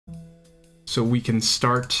so we can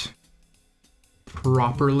start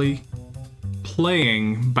properly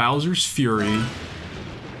playing Bowser's Fury.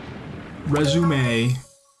 Resume.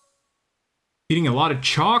 Eating a lot of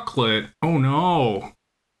chocolate. Oh no.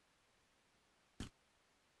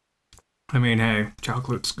 I mean, hey,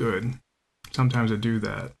 chocolate's good. Sometimes I do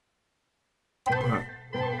that.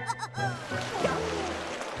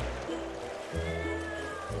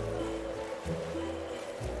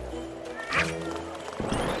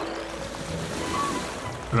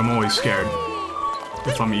 But I'm always scared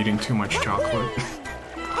if I'm eating too much chocolate.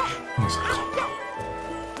 I was like,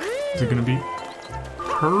 oh. Is it gonna be?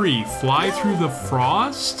 Hurry, fly through the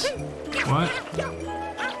frost? What?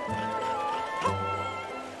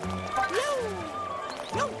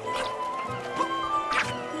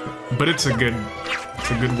 But it's a good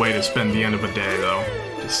way to spend the end of a day, though.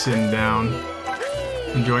 Just sitting down,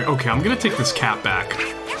 enjoying. Okay, I'm gonna take this cat back.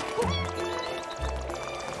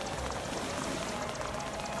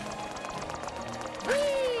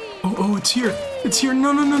 Oh, it's here! It's here!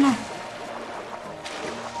 No, no, no, no!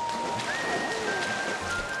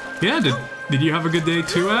 Yeah, did you have a good day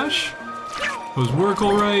too, Ash? Was work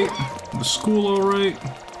alright? Was school alright?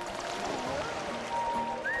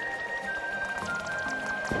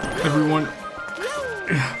 Everyone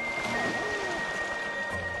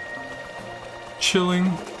chilling.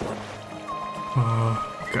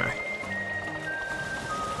 Okay.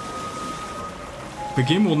 The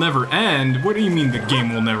game will never end? What do you mean the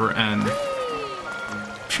game will never end?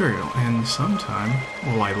 Sure, it'll end sometime.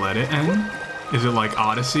 Will I let it end? Is it like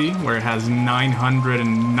Odyssey, where it has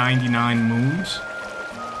 999 moons?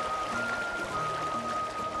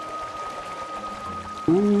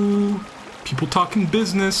 Ooh, people talking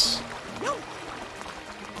business.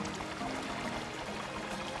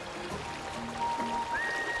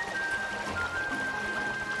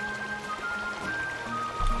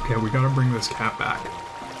 Okay, we gotta bring this cat back.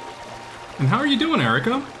 And how are you doing,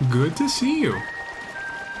 Erica? Good to see you.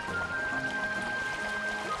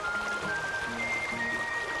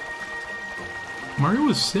 Mario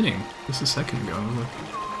was sitting just a second ago. I was like,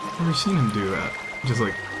 I've never seen him do that. Just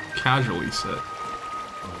like casually sit.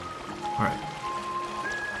 Alright.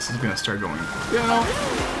 This is gonna start going. Yeah!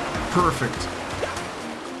 Perfect.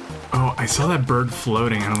 Oh, I saw that bird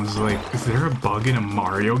floating and I was like, is there a bug in a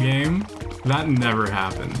Mario game? That never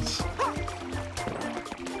happens.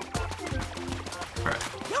 Alright.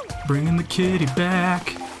 Bringing the kitty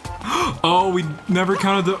back. Oh, we never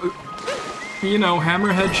counted the, you know,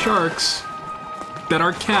 hammerhead sharks that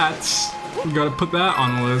are cats. We gotta put that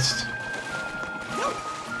on the list.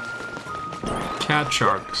 Cat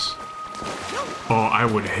sharks. Oh, I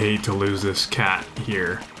would hate to lose this cat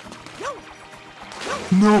here.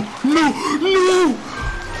 No, no, no!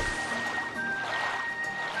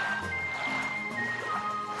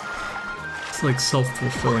 It's like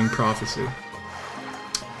self-fulfilling prophecy.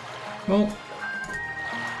 Well,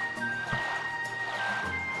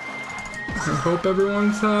 I hope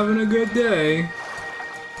everyone's having a good day.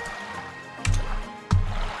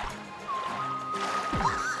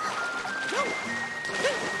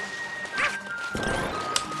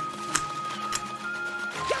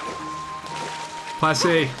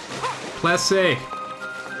 Placé! Placé!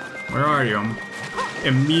 Where are you? I'm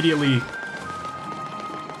immediately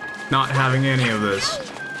not having any of this.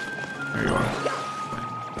 There you are.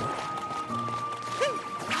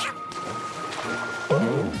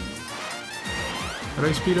 Did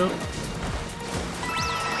I speed up?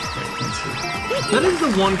 Okay, let's see. That is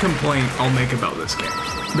the one complaint I'll make about this game.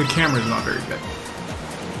 The camera's not very good.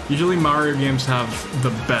 Usually Mario games have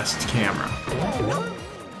the best camera.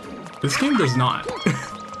 This game does not.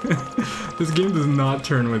 This game does not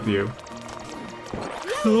turn with you.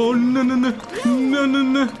 Oh, no, no, no, no, no,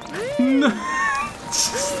 no, no. It's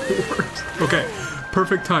just the worst. Okay,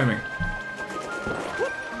 perfect timing.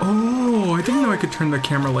 Oh, I didn't know I could turn the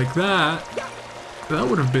camera like that. That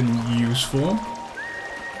would have been useful.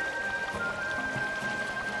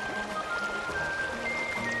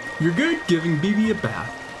 You're good, giving BB a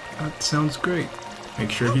bath. That sounds great. Make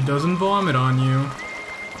sure he doesn't vomit on you.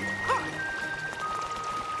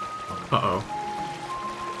 Uh-oh.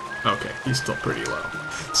 Okay, he's still pretty low.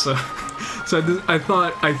 So I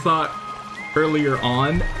thought earlier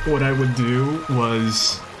on what I would do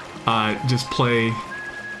was just play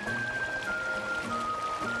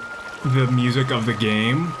the music of the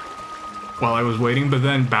game while I was waiting, but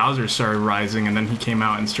then Bowser started rising and then he came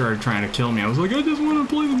out and started trying to kill me. I was like, I just want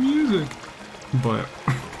to play the music. But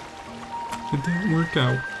it didn't work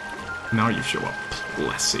out. Now you show up,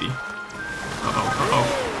 Plessy. Uh-oh,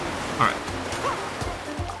 uh-oh. Alright.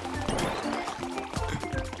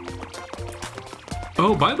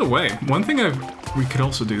 Oh, by the way, one thing we could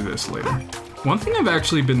also do this later. One thing I've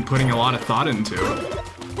actually been putting a lot of thought into.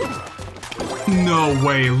 No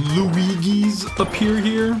way, Luigi's appear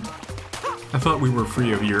here? I thought we were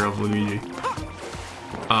free of Year of Luigi.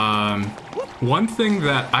 One thing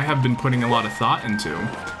that I have been putting a lot of thought into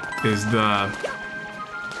is the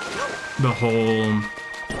whole...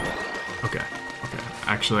 Okay.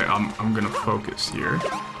 Actually, I'm gonna focus here.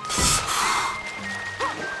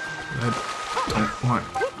 I don't want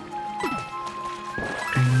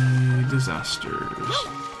any disasters.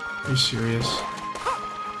 Are you serious?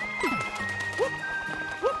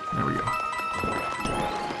 There we go.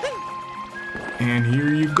 And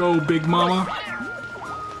here you go, Big Mama.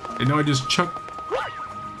 You know, I just chuck.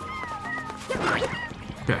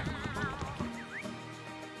 Okay.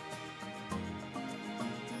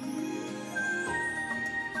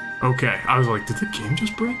 Okay, I was like, did the game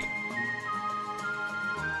just break?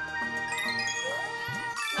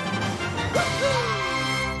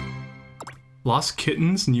 Lost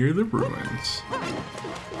kittens near the ruins.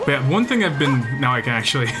 But yeah, one thing I've been, now I can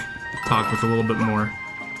actually talk with a little bit more,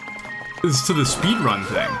 is to the speedrun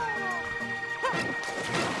thing.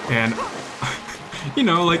 And, you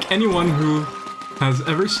know, like anyone who has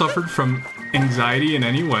ever suffered from anxiety in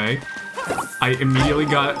any way, I immediately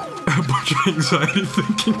got a bunch of anxiety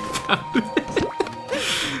thinking about it.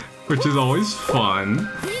 Which is always fun.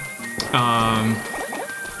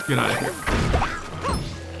 Get out of here.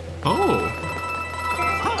 Oh!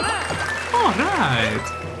 Alright!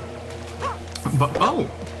 But, oh!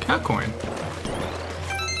 Cat coin.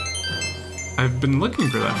 I've been looking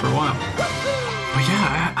for that for a while. But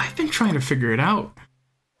yeah, I've been trying to figure it out.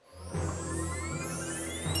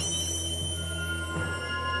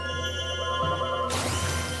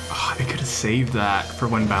 Oh, I could have saved that for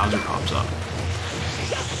when Bowser pops up.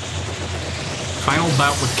 Final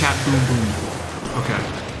bout with Cat Boom Boom. Okay.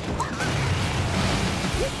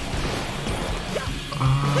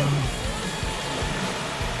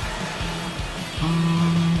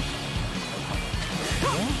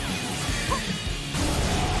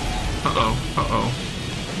 Uh-oh.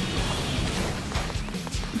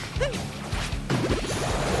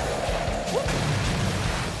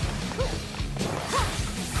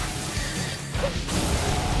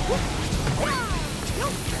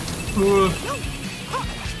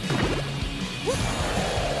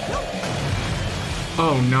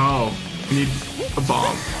 Oh no. I need a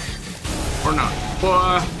bomb. Or not.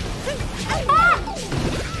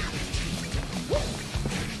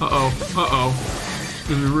 Uh-oh.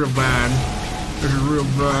 This is real bad. This is real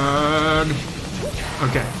bad.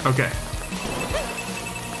 Okay.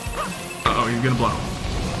 Uh-oh, he's gonna blow.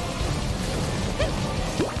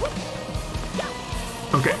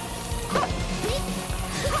 Okay.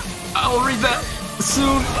 I'll read that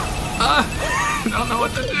soon. I don't know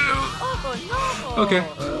what to do. Okay.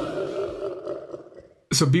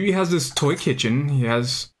 So BB has this toy kitchen. It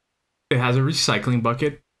has a recycling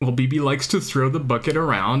bucket. Well, BB likes to throw the bucket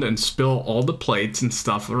around and spill all the plates and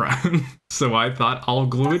stuff around. So I thought I'll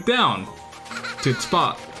glue it down to its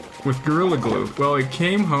spot with Gorilla Glue. Well, it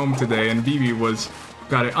came home today and BB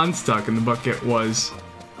got it unstuck and the bucket was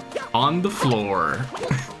on the floor.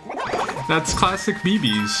 That's classic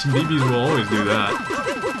BBs. BBs will always do that.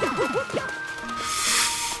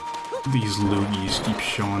 These loogies keep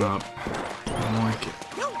showing up. I don't like it.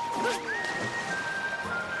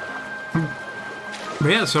 But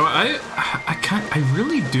yeah, so I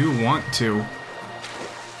really do want to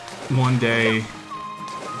one day.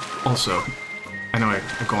 Also, I know I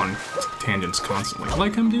go on tangents constantly,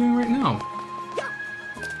 like I'm doing right now.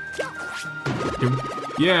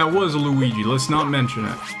 Yeah, it was Luigi. Let's not mention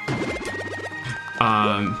it.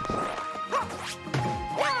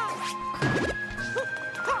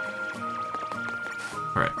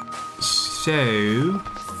 Alright. So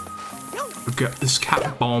we've got this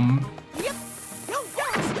cat bomb.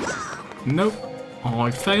 Nope.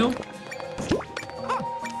 I failed.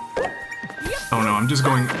 Oh no, I'm just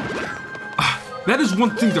going... That is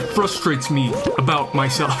one thing that frustrates me about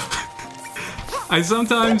myself. I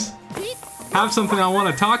sometimes have something I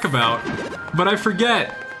want to talk about, but I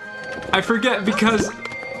forget. I forget because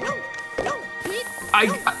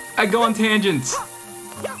I go on tangents,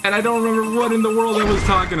 and I don't remember what in the world I was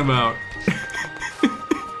talking about.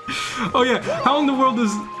 Oh yeah, how in the world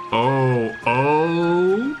is... Oh.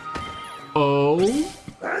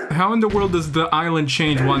 How in the world does the island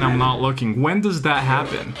change when I'm not looking? When does that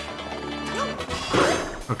happen?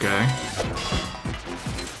 Okay.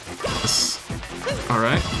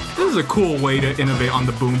 Alright. This is a cool way to innovate on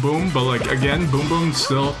the Boom Boom, but like, again, Boom Boom's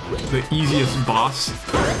still the easiest boss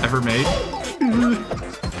ever made.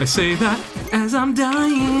 I say that as 'cause I'm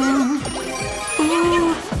dying.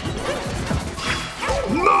 Ooh.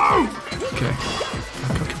 No! Okay.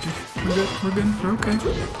 We're good, we're okay.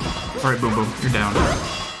 Alright, Boom Boom, you're down.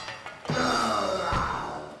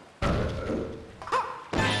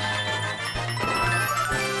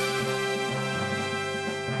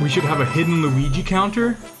 We should have a hidden Luigi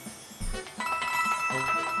counter.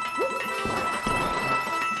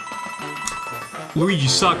 Luigi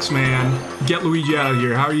sucks, man. Get Luigi out of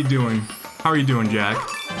here. How are you doing? How are you doing, Jack?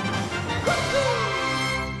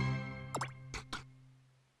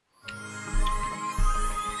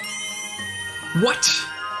 What?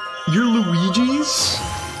 You're Luigi's?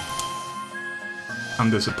 I'm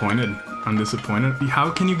disappointed. I'm disappointed. How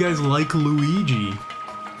can you guys like Luigi?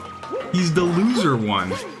 He's the loser one.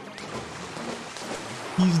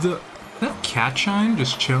 He's the... That cat shine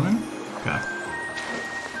just chilling? Okay.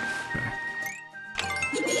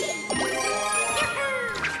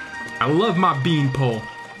 I love my beanpole.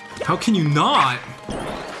 How can you not?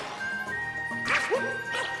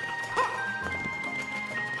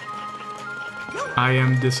 I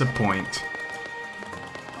am disappointed.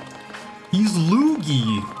 He's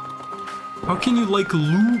Luigi. How can you like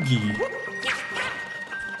Luigi?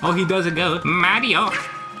 Oh, he doesn't go, Mario,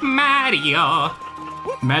 Mario.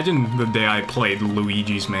 Imagine the day I played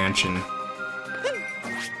Luigi's Mansion.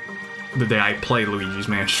 The day I play Luigi's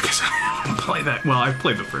Mansion, because I didn't play that. Well, I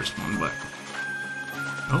played the first one, but...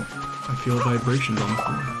 Oh, I feel vibrations on the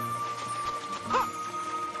floor.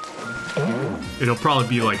 It'll probably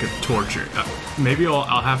be like a torture. Maybe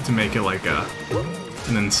I'll have to make it like an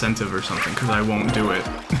incentive or something, because I won't do it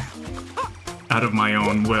out of my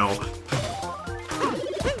own will.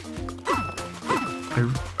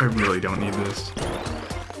 I really don't need this.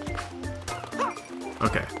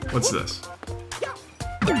 Okay, what's this?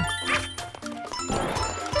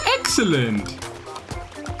 Excellent!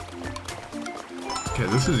 Okay,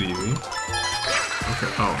 this is easy. Okay,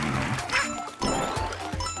 oh no.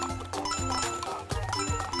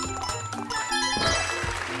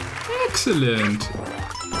 Excellent!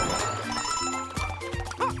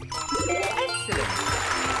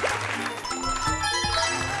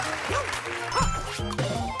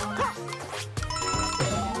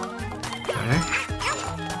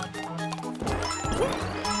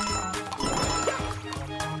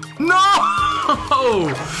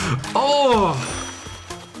 Oh!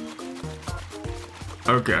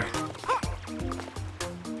 Okay.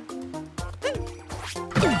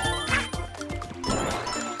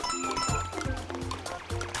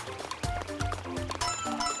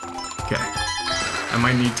 Okay. I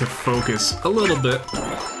might need to focus a little bit.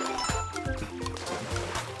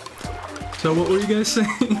 So what were you guys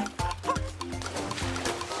saying?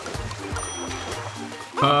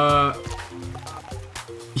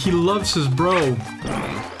 He loves his bro.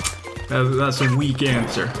 That's a weak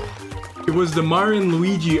answer. It was the Mario and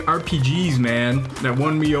Luigi RPGs, man, that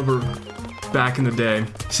won me over back in the day.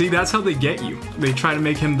 See, that's how they get you. They try to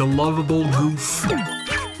make him the lovable goof.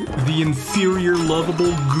 The inferior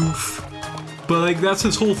lovable goof. But, like, that's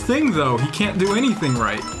his whole thing, though. He can't do anything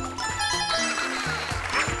right.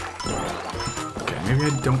 Okay, maybe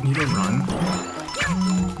I don't need to run.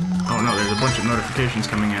 Oh no, there's a bunch of notifications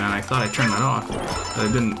coming in, and I thought I turned that off. But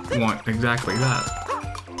I didn't want exactly that.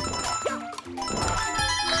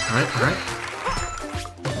 Alright, alright.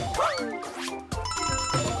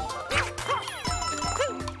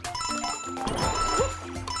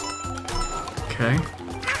 Okay.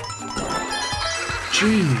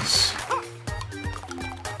 Jeez.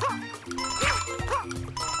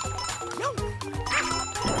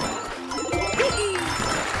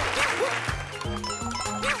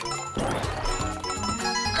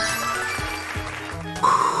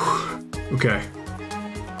 Okay.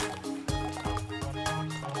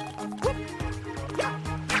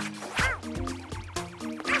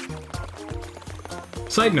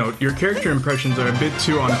 Side note, your character impressions are a bit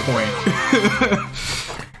too on point.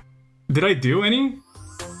 Did I do any?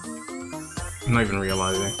 I'm not even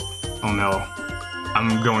realizing. Oh no.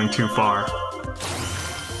 I'm going too far.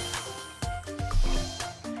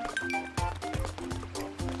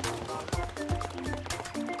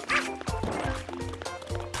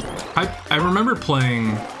 I remember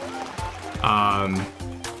playing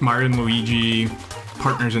Mario and Luigi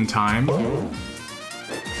Partners in Time,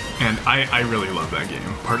 and I really love that game.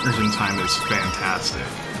 Partners in Time is fantastic.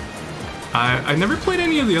 I never played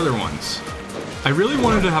any of the other ones. I really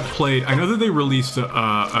wanted to have played... I know that they released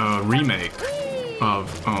a remake of...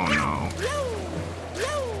 Oh no.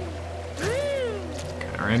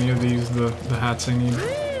 Okay, are any of these the hats I need?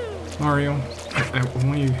 Mario, I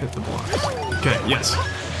want you to hit the blocks. Okay, yes.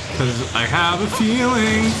 Because I have a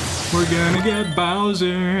feeling We're gonna get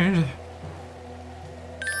Bowsered.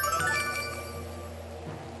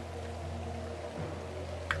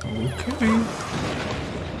 Okay.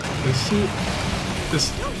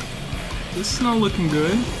 This is not looking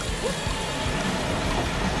good.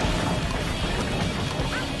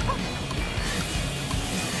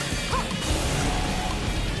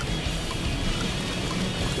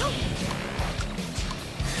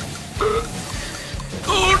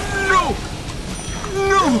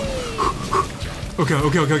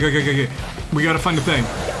 Okay. We gotta find the thing.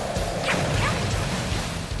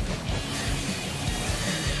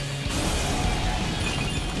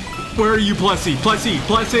 Where are you, Plessy? Plessy!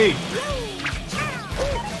 Plessy!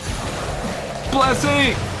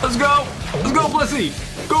 Plessy! Let's go! Let's go, Plessy!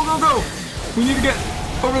 Go! We need to get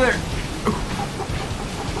over there.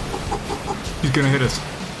 He's gonna hit us.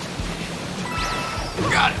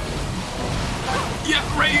 Got it! Yeah,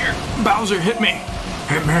 right here! Bowser, hit me!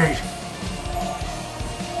 Hit me!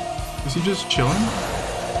 Is he just chilling?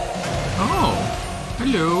 Oh,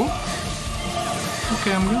 hello.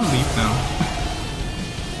 Okay, I'm gonna leave now.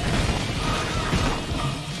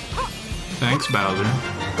 Thanks, Bowser.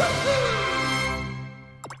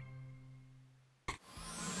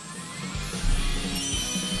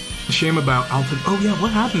 The shame about Alpha. Oh yeah,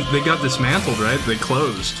 what happened? They got dismantled, right? They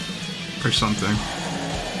closed or something.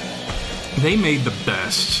 They made the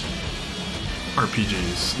best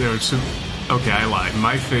RPGs. They were super. Okay, I lied.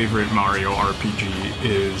 My favorite Mario RPG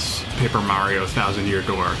is Paper Mario Thousand Year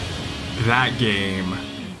Door. That game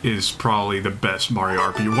is probably the best Mario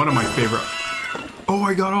RPG. One of my favorite... Oh,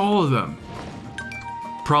 I got all of them!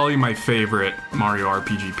 Probably my favorite Mario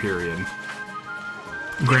RPG, period.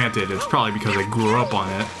 Granted, it's probably because I grew up on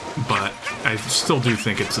it, but I still do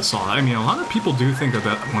think it's a solid. I mean, a lot of people do think that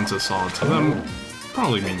that one's a solid. To them,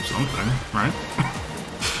 probably means something, right?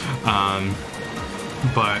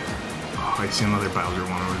 But... Oh, I see another Bowser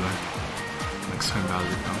one over there. Next time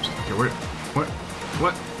Bowser comes. Okay, where? What?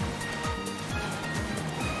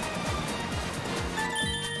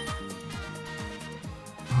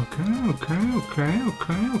 Okay.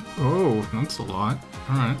 Oh, that's a lot.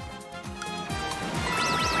 Alright.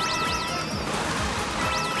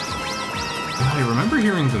 Yeah, I remember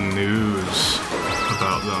hearing the news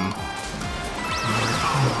about them.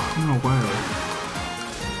 Oh, no way.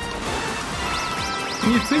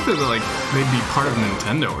 And you'd think that, like, they'd be part of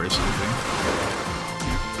Nintendo or something.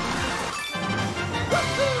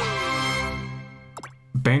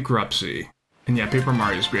 Bankruptcy. And yeah, Paper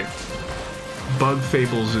Mario is great. Bug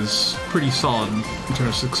Fables is pretty solid in terms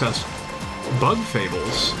of success. Bug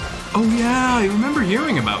Fables? Oh yeah, I remember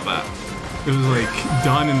hearing about that. It was, like,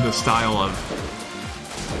 done in the style of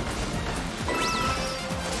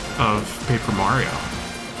Paper Mario.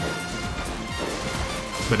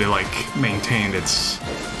 But it, like, maintained its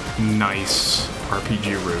nice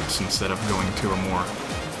RPG roots instead of going to a more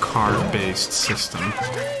card-based system.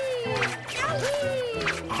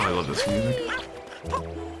 Oh, I love this music.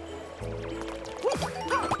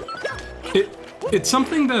 It's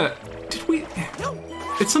something that...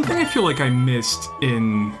 It's something I feel like I missed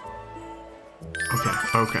in...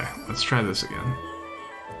 Okay, let's try this again.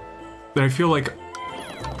 That I feel like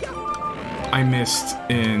I missed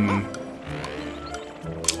in...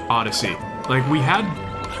 Odyssey. Like, we had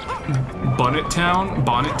Bonnet Town,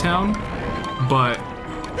 but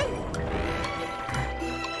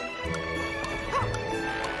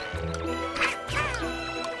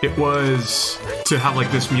it was to have,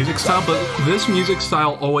 like, this music style, but this music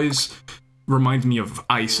style always reminds me of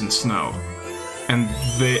ice and snow. And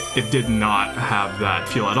it did not have that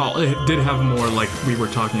feel at all. It did have more, like we were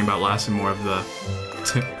talking about last time, more of the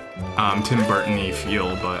Tim Burton-y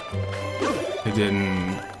feel, but it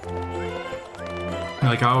didn't...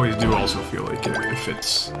 Like, I always do also feel like if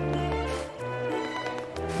it's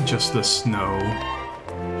just the snow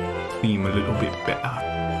theme a little bit better.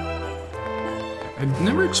 I've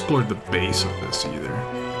never explored the base of this either.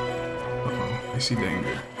 Uh-oh, I see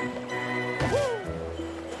danger.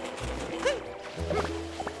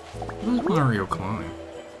 How does Mario climb?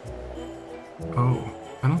 Oh,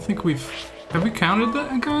 I don't think we've... Have we counted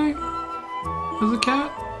that guy as a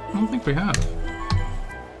cat? I don't think we have.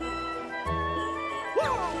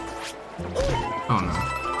 Oh no.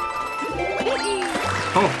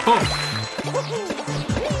 Oh!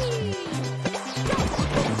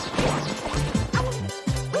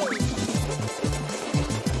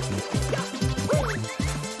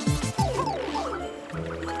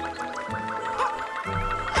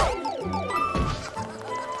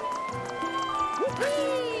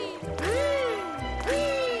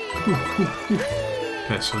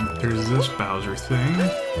 Okay, so there's this Bowser thing.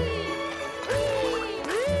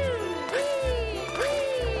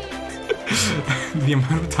 The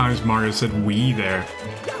amount of times Mario said "we" there,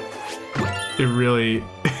 it really,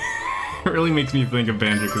 it really makes me think of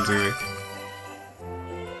Banjo-Kazooie.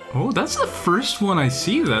 Oh, that's the first one I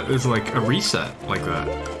see that is like a reset like that.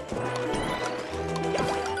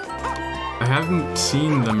 I haven't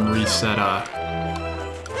seen them reset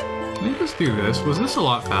Let me just do this. Was this a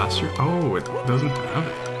lot faster? Oh, it doesn't have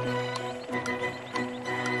it.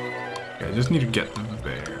 Okay, I just need to get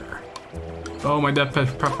there. Oh, my death pet.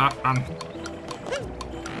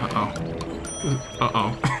 Uh-oh.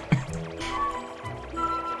 Uh-oh.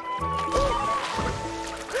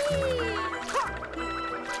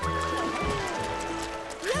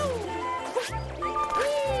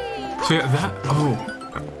 So yeah,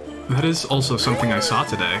 that is also something I saw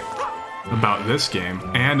today about this game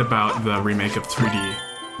and about the remake of 3D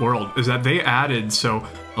World, is that they added, so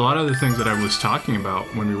a lot of the things that I was talking about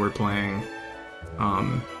when we were playing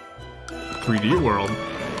 3D World,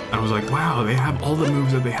 I was like, wow, they have all the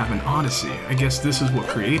moves that they have in Odyssey. I guess this is what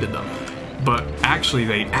created them. But actually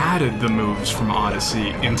they added the moves from Odyssey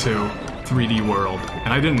into 3D World,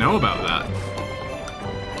 and I didn't know about that.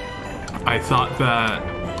 I thought that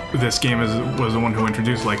this game was the one who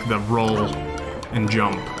introduced like the roll and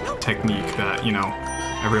jump technique that, you know,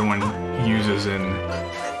 everyone uses in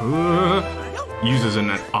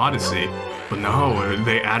Odyssey, but no,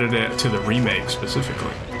 they added it to the remake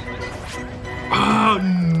specifically. Ah,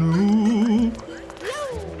 no!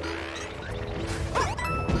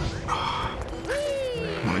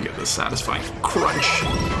 I want to get this satisfying crunch.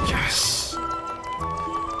 Yes.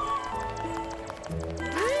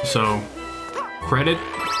 So, credit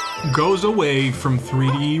goes away from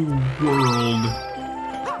 3D World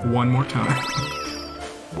one more time.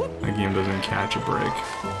 That game doesn't catch a break.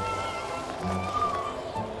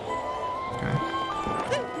 Okay.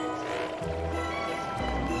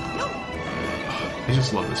 I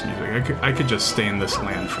just love this music. I could just stay in this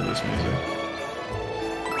land for this music.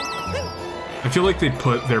 I feel like they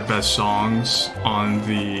put their best songs on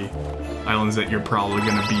the islands that you're probably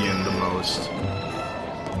gonna be in the most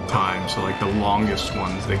time. So like the longest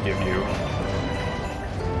ones they give you,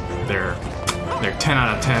 they're 10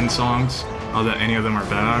 out of 10 songs. Not that any of them are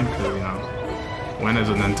bad, because, you know, when is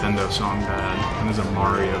a Nintendo song bad? When is a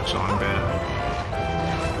Mario song bad?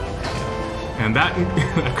 And that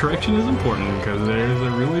correction is important, because there's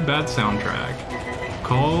a really bad soundtrack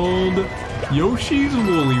called Yoshi's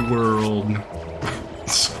Woolly World.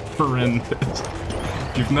 It's horrendous.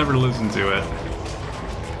 If you've never listened to it,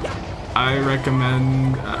 I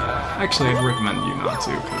recommend... actually, I'd recommend you not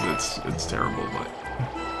to, because it's terrible, but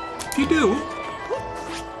if you do...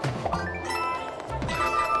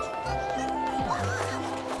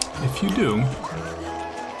 If you do,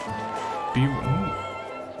 be...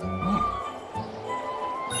 Oh.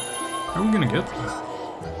 How are we gonna get there?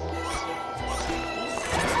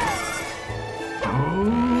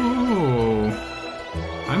 Oh,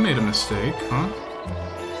 I made a mistake, huh?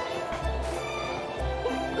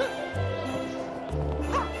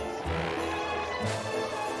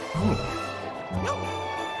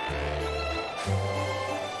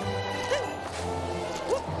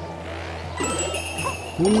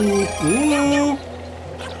 Ooh, ooh.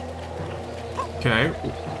 Okay.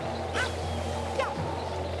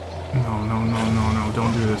 No, no, no, no, no.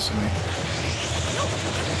 Don't do this to me.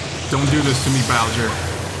 Don't do this to me, Bowser.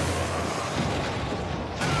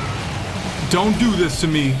 Don't do this to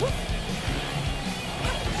me.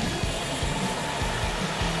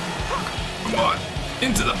 Come on.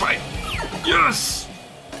 Into the fight. Yes!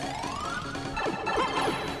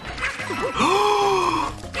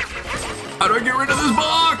 How do I get rid of this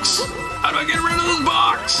box? How do I get rid of this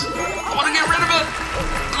box? I want to get rid of it.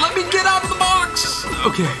 Let me get out of the box.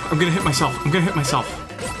 Okay, I'm gonna hit myself. I'm gonna hit myself.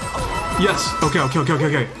 Yes. Okay, okay, okay, okay,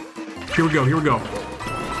 okay. Here we go, here we go.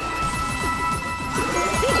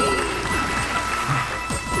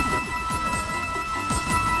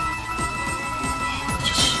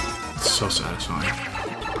 It's so satisfying.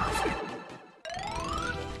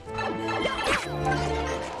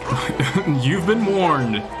 Perfect. You've been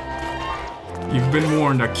warned. You've been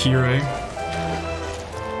warned, Akira.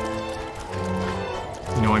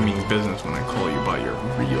 You know I mean business when I call you by your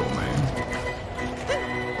real name.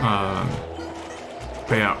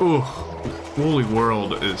 But yeah, ooh, Woolly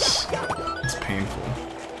World is... it's painful.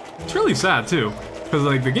 It's really sad too, because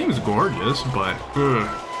like the game is gorgeous, but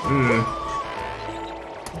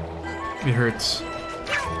it hurts.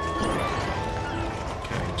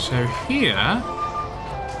 Okay, so here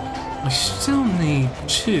I still need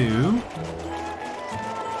to...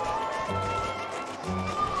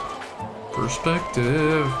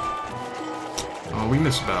 perspective. Oh, we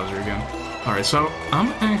missed Bowser again. Alright, so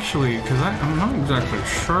I'm actually, because I'm not exactly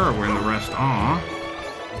sure where the rest are.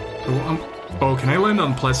 Oh, can I land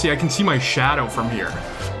on Plessy? I can see my shadow from here.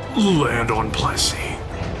 Land on Plessy.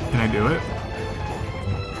 Can I do it?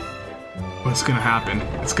 What's gonna happen?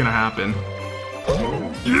 It's gonna happen.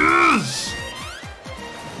 Yes!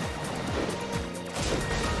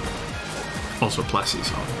 Also Plessy,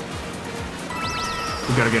 so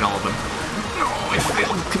we gotta get all of them. No, I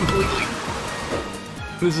failed completely.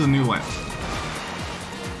 This is a new land.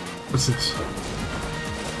 What's this?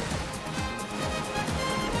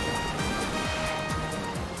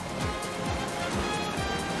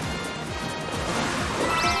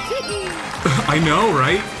 I know,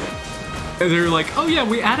 right? They're like, oh yeah,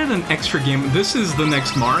 we added an extra game. This is the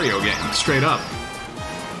next Mario game, straight up.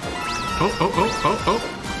 Oh, oh, oh, oh, oh.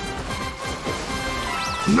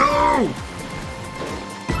 No!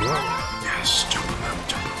 Yes, jump on them,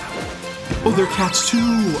 jump on them. Oh, they're cats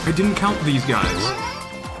too! I didn't count these guys.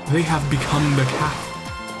 They have become the cat.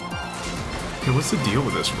 Okay, what's the deal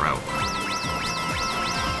with this route?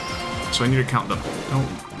 So I need to count them. Don't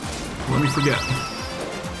let me forget.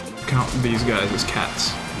 Count these guys as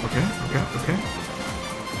cats. Okay, okay, okay.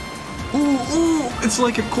 Ooh, ooh! It's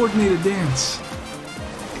like a coordinated dance.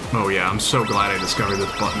 Oh yeah, I'm so glad I discovered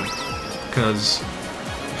this button. Because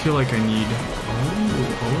I feel like I need...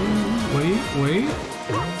 Oh, wait.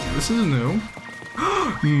 This is new.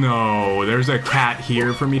 No, there's a cat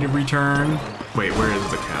here for me to return. Wait, where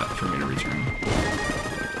is the cat for me to return?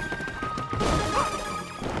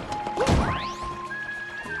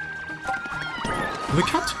 Are the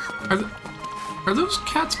cats... Are those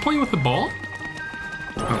cats playing with the ball?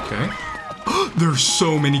 Okay. There's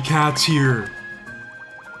so many cats here!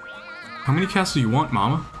 How many cats do you want,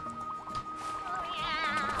 Mama?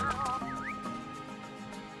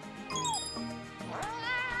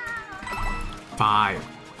 Five.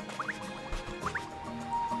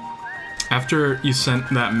 After you sent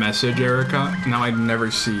that message, Erica, now I'd never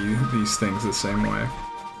see these things the same way.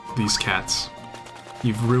 These cats.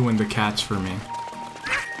 You've ruined the cats for me.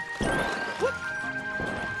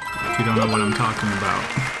 If you don't know what I'm talking about.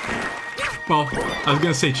 Well, I was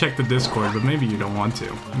gonna say check the Discord, but maybe you don't want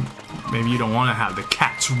to. Maybe you don't want to have the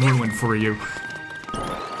cats ruined for you.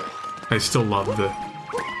 I still love the...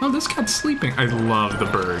 Oh, this cat's sleeping. I love the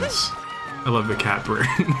birds. I love the cat birds.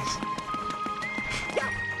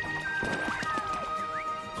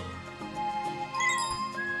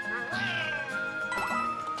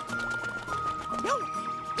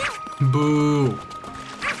 Boo.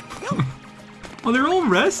 Oh, they're all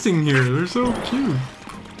resting here. They're so cute.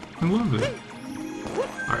 I love it.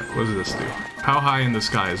 Alright, what does this do? How high in the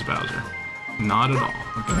sky is Bowser? Not at all.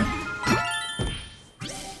 Okay.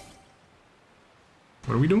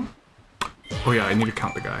 What are we doing? Oh yeah, I need to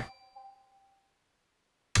count the guy.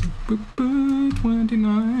 Boop, boop,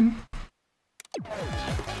 29.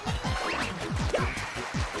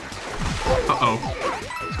 Uh-oh.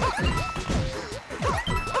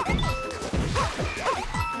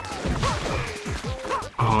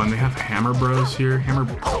 Oh, and they have Hammer Bros here. Hammer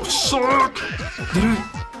Bros suck! Did I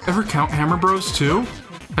ever count Hammer Bros too?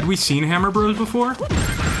 Had we seen Hammer Bros before?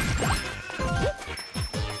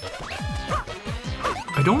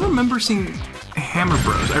 I don't remember seeing Hammer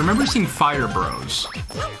Bros. I remember seeing Fire Bros.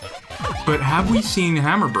 But have we seen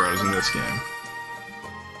Hammer Bros in this game?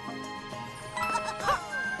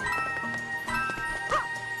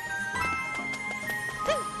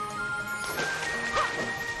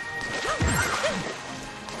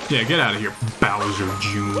 Yeah, get out of here, Bowser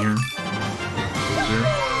Jr.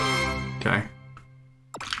 Okay.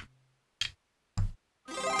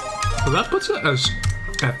 So that puts us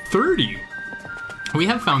at 30. We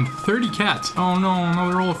have found 30 cats. Oh no, no,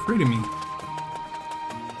 they're all afraid of me.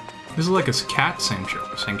 This is like a cat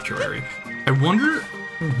sanctuary. I wonder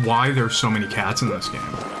why there's so many cats in this game.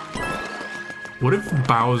 What if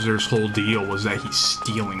Bowser's whole deal was that he's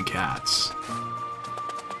stealing cats?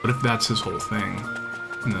 What if that's his whole thing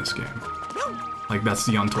in this game? Like, that's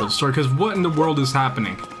the untold story. Because what in the world is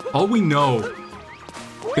happening? All we know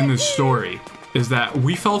in this story is that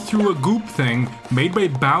we fell through a goop thing made by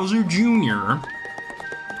Bowser Jr.,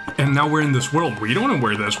 and now we're in this world. We don't know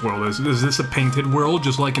where this world is. Is this a painted world,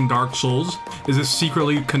 just like in Dark Souls? Is this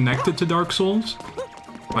secretly connected to Dark Souls?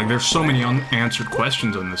 Like, there's so many unanswered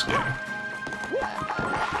questions in this game.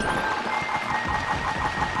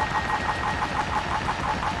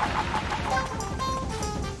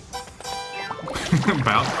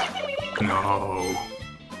 About? No.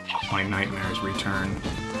 My nightmares return.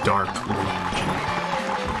 Dark Luigi.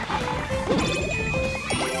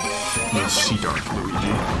 You'll see Dark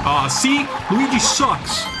Luigi. Aw, see? Luigi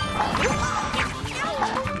sucks!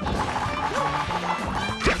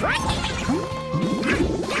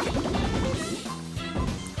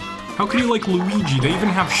 How can you like Luigi? They even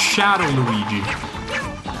have Shadow Luigi.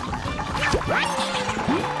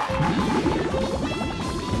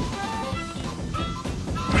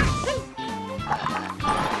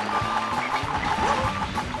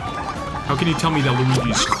 How can you tell me that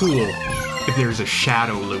Luigi's cool if there's a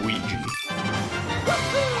Shadow Luigi?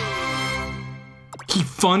 He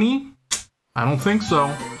funny? I don't think so.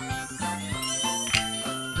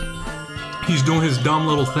 He's doing his dumb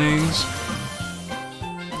little things.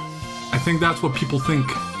 I think that's what people think.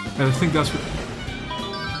 I think that's what...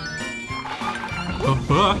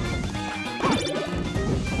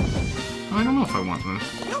 I don't know if I want this.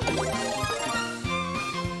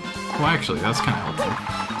 Well, actually, that's kind of helpful.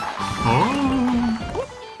 Oh!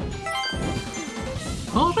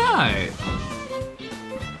 Alright!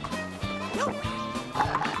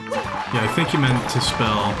 Yeah, I think you meant to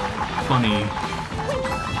spell funny.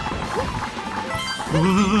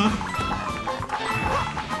 Oh!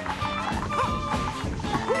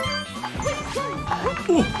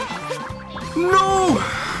 No!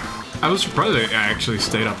 I was surprised I actually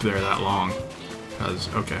stayed up there that long. Because,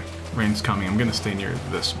 okay, rain's coming. I'm gonna stay near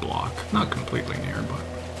this block. Not completely near, but...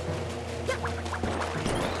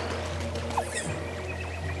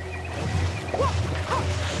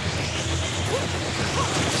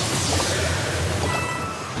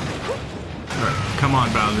 Alright, come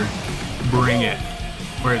on, Bowser. Bring it.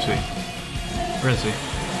 Where is he? Where is he?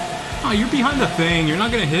 Oh, you're behind the thing. You're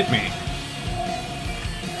not gonna hit me.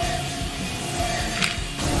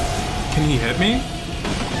 Can he hit me?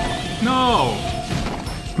 No!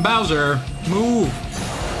 Bowser, move!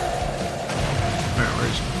 Where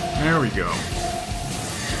is he? There we go.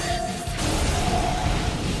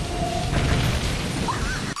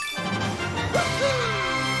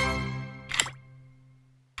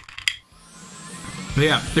 But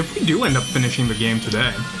yeah, if we do end up finishing the game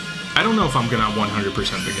today, I don't know if I'm gonna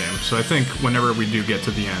 100% the game, so I think whenever we do get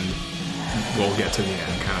to the end, we'll get to the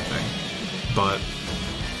end kind of thing. But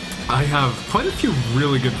I have quite a few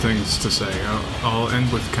really good things to say. I'll end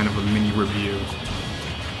with kind of a mini review,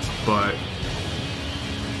 but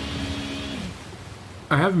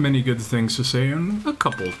I have many good things to say and a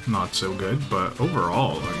couple not so good, but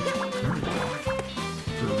overall, like, very good.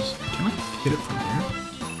 Can I hit it from here?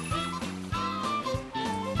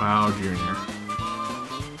 Wow, Junior.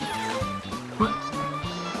 What?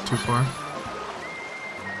 Too far?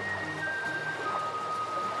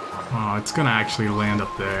 Oh, it's gonna actually land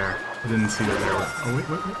up there. I didn't see that there. Oh, wait.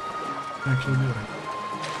 It's actually doing.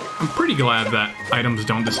 I'm pretty glad that items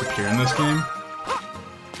don't disappear in this game.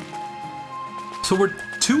 So we're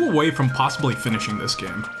 2 away from possibly finishing this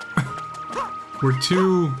game. We're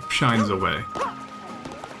 2 shines away.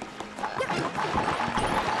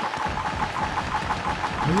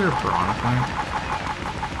 Is there a piranha plant?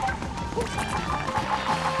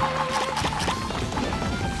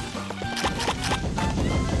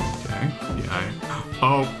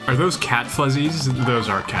 Oh, are those cat fuzzies? Those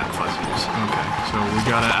are cat fuzzies. Okay, so we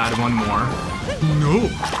gotta add one more. No!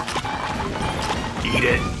 Eat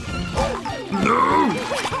it! No!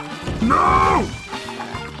 No!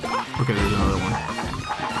 Okay, there's another one.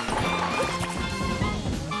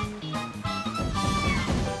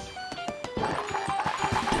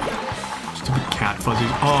 Stupid cat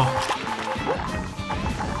fuzzies. Oh!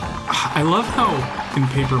 I love how in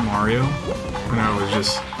Paper Mario, when I was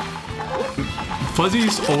just...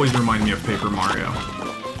 Fuzzies always remind me of Paper Mario.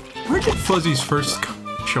 Where did Fuzzies first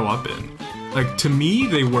show up in? Like, to me,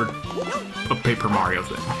 they were a Paper Mario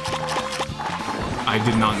thing. I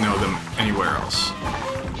did not know them anywhere else.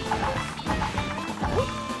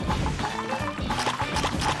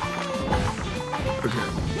 Okay.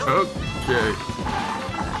 Okay.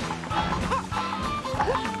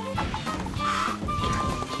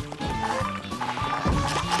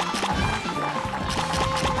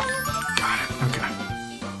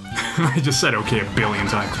 I just said okay a billion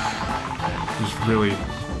times. I was really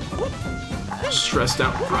stressed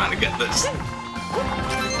out trying to get this.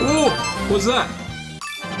 Oh, what's that?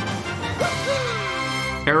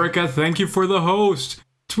 Erica, thank you for the host.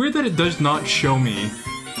 It's weird that it does not show me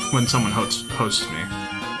when someone hosts me,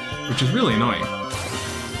 which is really annoying.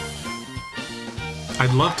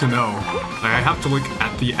 I'd love to know. Like, I have to look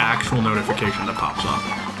at the actual notification that pops up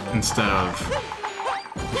instead of...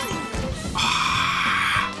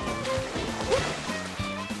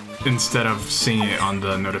 instead of seeing it on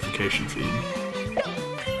the notification feed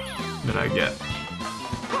that I get.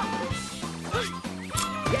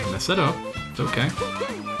 Mess it up. It's okay.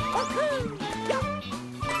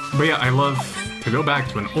 But yeah, I love to go back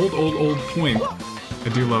to an old point. I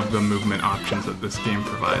do love the movement options that this game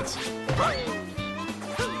provides.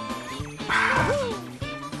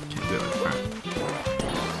 Can't do it. All right.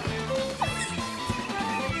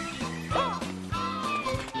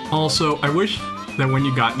 Also, I wish that when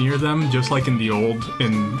you got near them, just like in the old,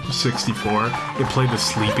 in 64, it played the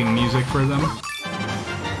sleeping music for them.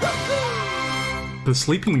 The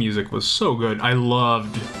sleeping music was so good. I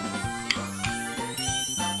loved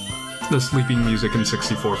the sleeping music in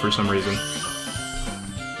 64 for some reason.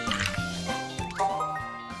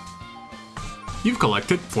 You've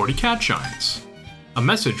collected 40 cat shines. A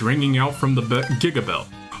message ringing out from the Gigabell.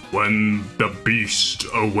 When the beast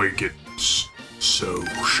awakens, so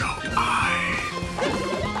shall I.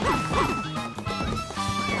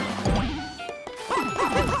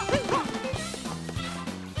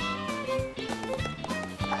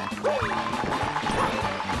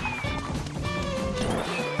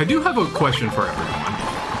 I do have a question for everyone.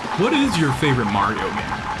 What is your favorite Mario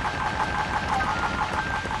game?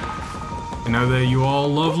 I know that you all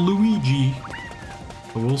love Luigi,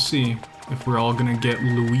 but we'll see if we're all gonna get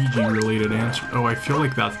Luigi-related answers. Oh, I feel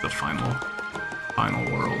like that's the final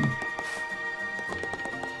world.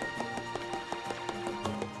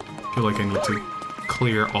 I feel like I need to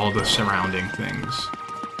clear all the surrounding things.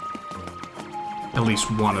 At least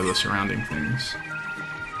one of the surrounding things.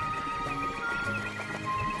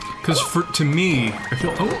 Because to me, I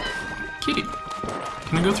feel... Oh! Kitty!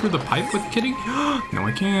 Can I go through the pipe with Kitty? No,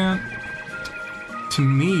 I can't. To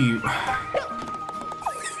me...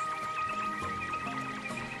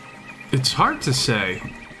 It's hard to say.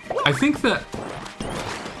 I think that...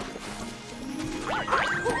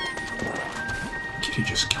 Kitty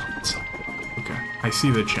just killed itself. Okay, I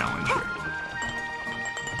see the challenge here.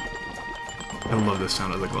 I love the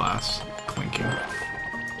sound of the glass clinking.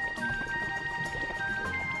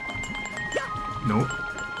 Nope.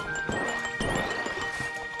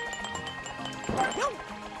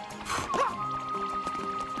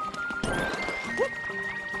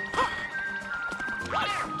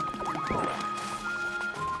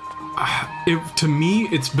 To me,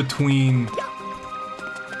 it's between...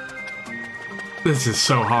 This is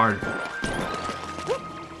so hard.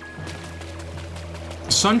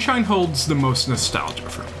 Sunshine holds the most nostalgia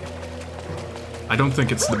for me. I don't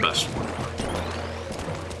think it's the best one.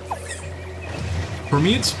 For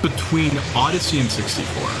me, it's between Odyssey and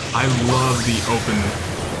 64. I love the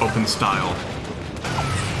open style.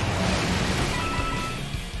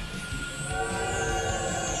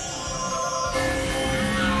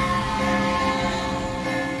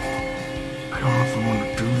 I don't know if I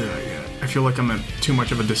want to do that yet. I feel like I'm at too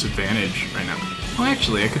much of a disadvantage right now. Oh,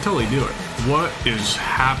 actually, I could totally do it. What is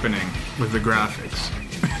happening with the graphics?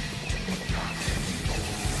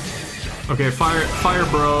 Okay, Fire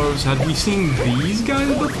Bros. Had we seen these guys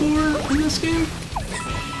before in this game?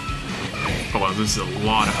 Oh wow, this is a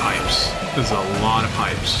lot of pipes. This is a lot of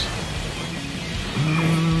pipes.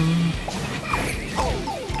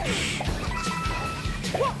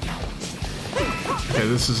 Okay,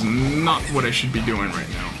 this is not what I should be doing right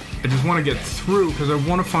now. I just want to get through because I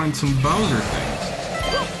want to find some Bowser things.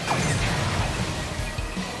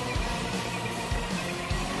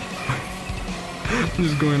 I'm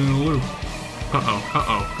just going in a loop.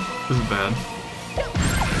 Uh-oh. This is bad.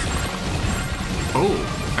 Oh,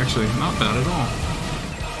 actually, not bad at all.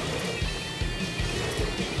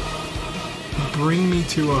 Bring me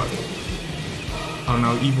to a... Oh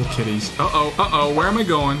no, evil kitties. Uh-oh, where am I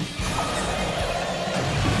going?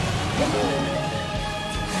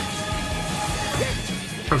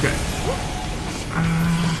 Okay.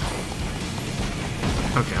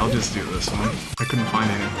 Okay, I'll just do this one. I couldn't find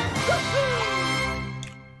any.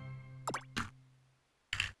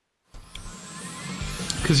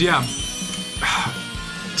 Because, yeah,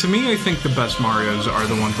 to me, I think the best Marios are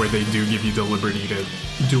the ones where they do give you the liberty to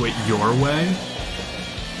do it your way.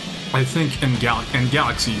 I think in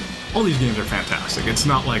Galaxy, all these games are fantastic. It's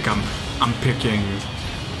not like I'm picking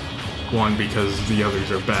one because the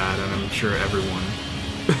others are bad, and I'm sure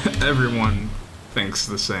everyone thinks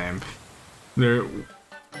the same.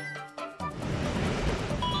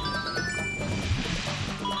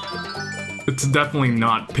 It's definitely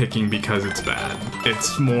not picking because it's bad.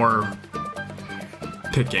 It's more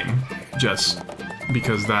picking just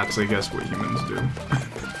because that's, I guess, what humans do.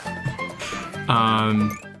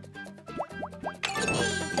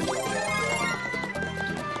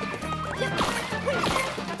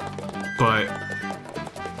 But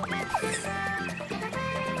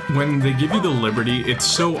when they give you the liberty, it's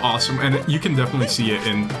so awesome, and you can definitely see it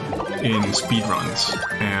in speedruns.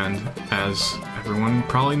 And as everyone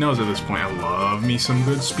probably knows at this point, I love me some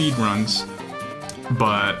good speedruns.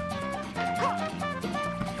 But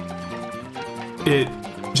it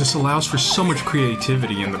just allows for so much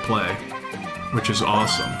creativity in the play, which is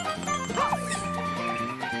awesome.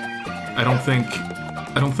 I don't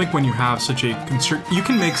think when you have such a concern, you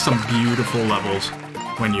can make some beautiful levels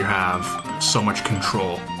when you have so much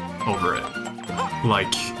control over it.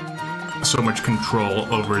 Like, so much control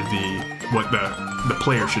over what the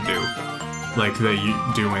player should do. Like they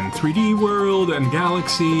do in 3D World and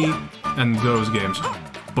Galaxy and those games.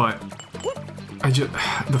 But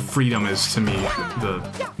the freedom is, to me,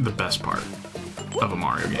 the best part of a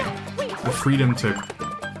Mario game. The freedom to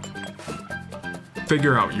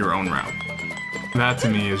figure out your own route. That, to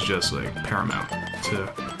me, is just, like, paramount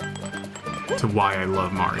to why I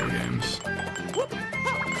love Mario games.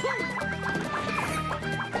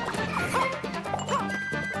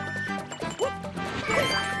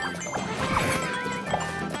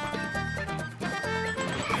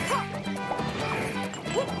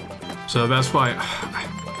 So that's why,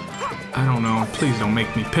 I don't know, please don't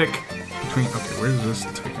make me pick between, okay, where's this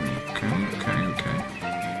taking me? Okay.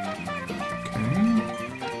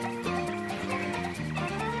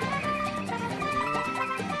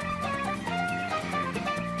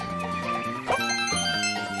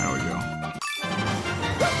 There we go.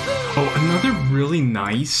 Oh, another really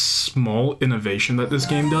nice, small innovation that this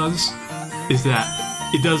game does is that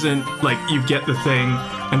it doesn't, like, you get the thing,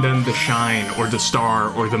 and then the shine, or the star,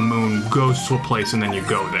 or the moon goes to a place and then you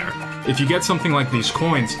go there. If you get something like these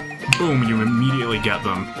coins, boom, you immediately get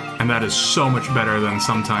them. And that is so much better than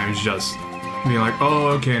sometimes just being like, oh,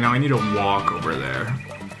 okay, now I need to walk over there.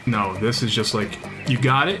 No, this is just like, you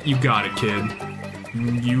got it, kid.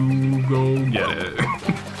 You go get it.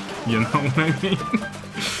 You know what I mean?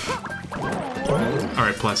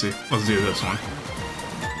 Alright, Plessy, let's do this one.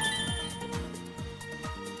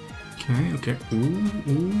 Okay.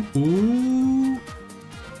 Ooh.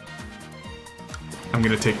 I'm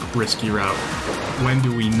gonna take risky route. When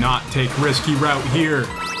do we not take risky route here?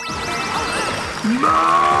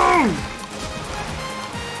 No!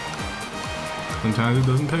 Sometimes it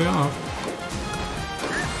doesn't pay off.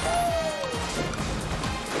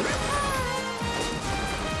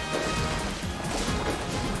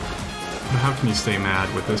 But how can you stay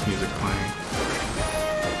mad with this music playing?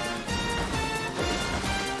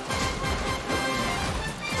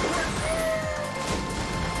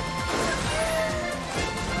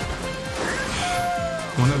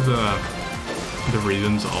 One of the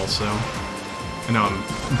reasons also, I know I'm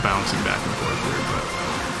bouncing back and forth here, but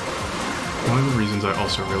one of the reasons I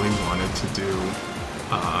also really wanted to do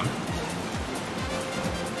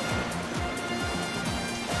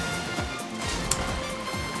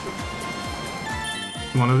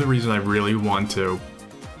one of the reasons I really want to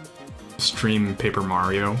stream Paper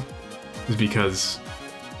Mario is because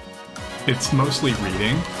it's mostly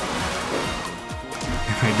reading.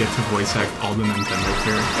 I get to voice act all the Nintendo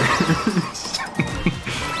characters.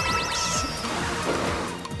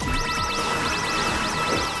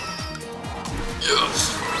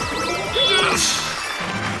 Yes!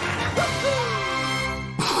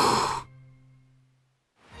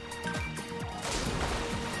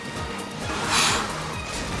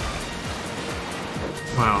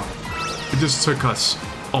 Wow. It just took us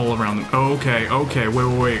all around them. Oh, okay,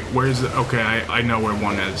 wait. Where's the... Okay, I know where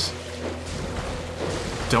one is.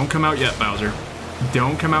 Don't come out yet, Bowser.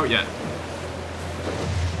 Don't come out yet.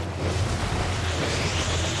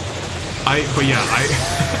 But yeah, I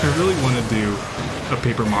really want to do a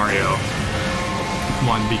Paper Mario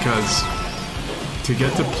one because to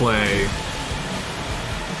get to play,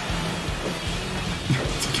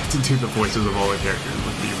 to get to do the voices of all the characters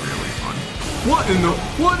would be really fun.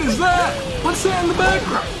 What is that? What's that in the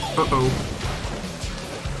background? Uh-oh.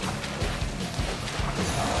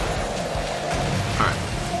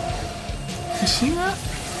 You see that?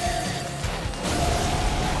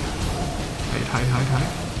 Hide.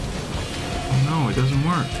 Oh no, it doesn't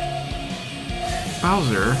work.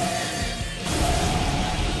 Bowser.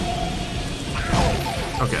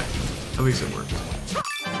 Okay, at least it worked.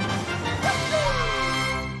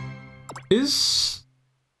 Is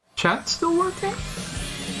chat still working?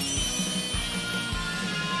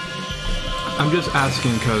 I'm just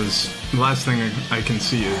asking because the last thing I can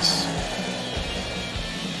see is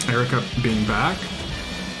Erica being back,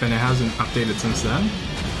 and it hasn't updated since then.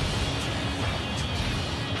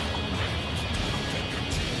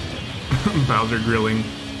 Bowser grilling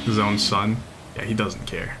his own son. Yeah, he doesn't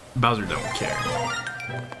care. Bowser don't care.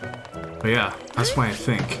 But yeah, that's why I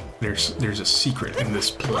think there's a secret in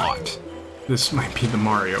this plot. This might be the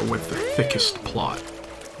Mario with the thickest plot.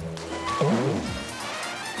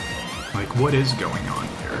 Like, what is going on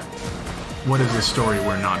here? What is the story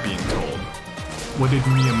we're not being told? What did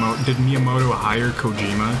Miyamoto hire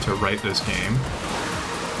Kojima to write this game?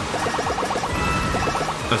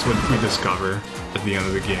 That's what we discover at the end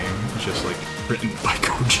of the game. It's just like written by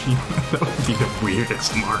Kojima. That would be the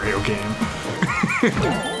weirdest Mario game.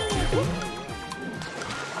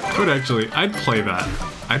 But actually, I'd play that.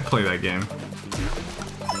 I'd play that game.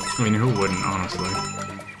 I mean, who wouldn't, honestly?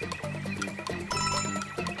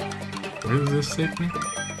 Where does this take me?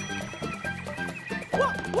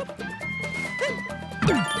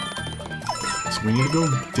 So we need to go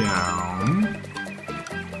down.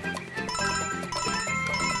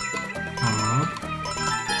 Up.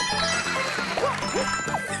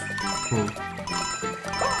 Cool.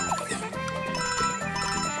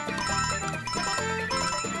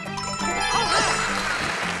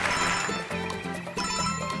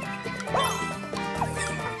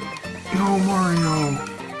 No, Mario!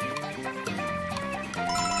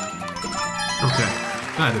 Okay,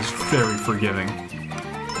 that is very forgiving.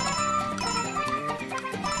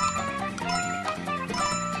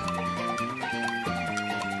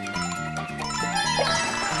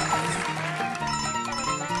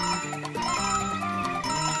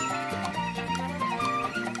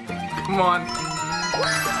 Come on.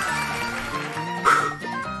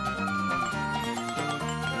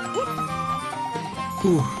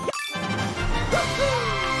 Ooh.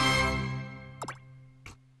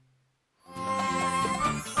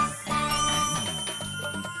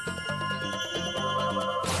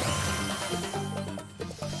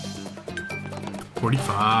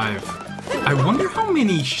 I wonder how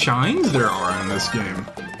many shines there are in this game.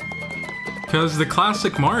 Because the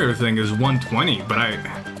classic Mario thing is 120, but I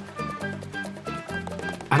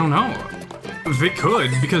don't know. They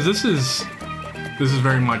could, because this is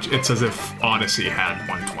very much, it's as if Odyssey had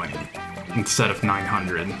 120 instead of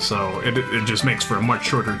 900, so it just makes for a much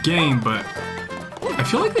shorter game, but I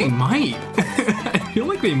feel like they might. I feel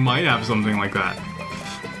like they might have something like that.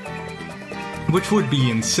 Which would be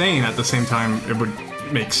insane, at the same time it would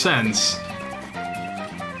make sense.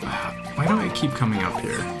 Why do I keep coming up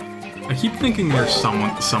here? I keep thinking there's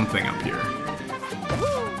something up here.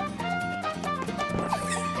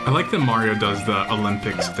 I like that Mario does the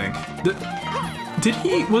Olympics thing.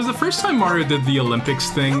 Was the first time Mario did the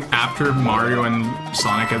Olympics thing after Mario and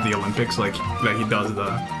Sonic at the Olympics, like, that he does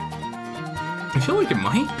the... I feel like it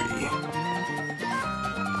might be.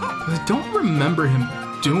 I don't remember him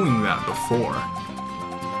doing that before.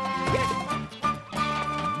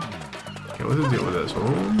 Okay, what's the deal with this?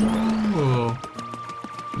 Oh,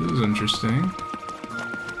 this is interesting.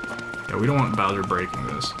 Yeah, we don't want Bowser breaking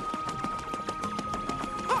this.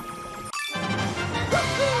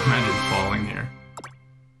 Imagine falling here.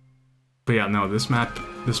 But yeah, no, this map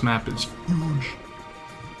is huge.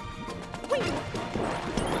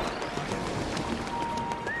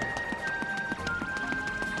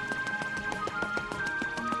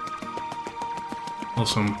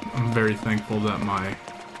 Also, I'm very thankful that my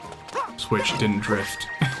Switch didn't drift.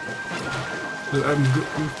 I'm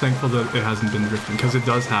thankful that it hasn't been drifting, because it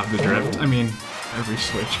does have the drift. I mean, every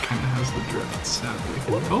Switch kind of has the drift, sadly.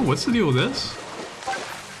 Oh, what's the deal with this?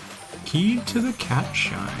 Key to the cat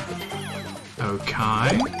shine.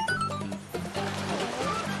 Okay.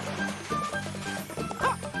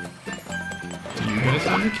 Do you guys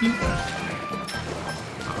have a key?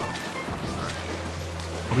 Uh-oh. Alright.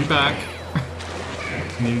 I'll be back.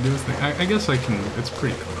 I need to do a thing. I guess I can. It's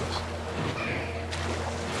pretty close.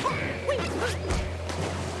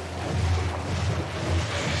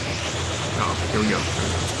 Oh, here we go.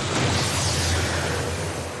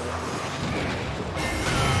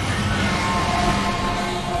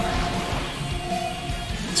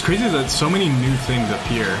 It's crazy that so many new things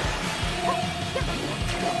appear.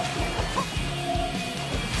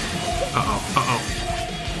 Uh-oh, uh-oh.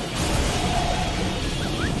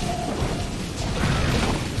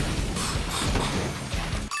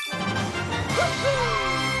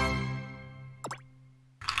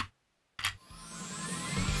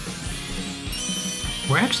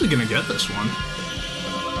 We're actually gonna get this one.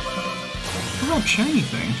 I don't show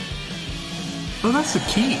anything. Oh, that's the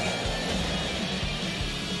key.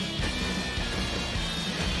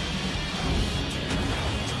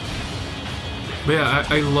 But yeah,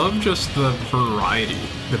 I love just the variety,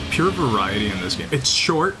 the pure variety in this game. It's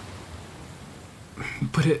short,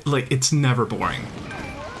 but it's never boring.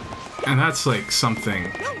 And that's like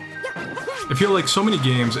something. I feel like so many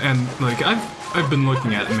games, and like I've been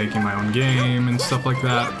looking at making my own game and stuff like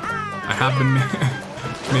that. I have been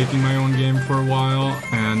making my own game for a while,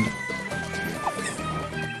 and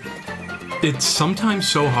it's sometimes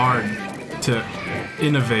so hard to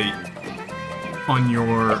innovate on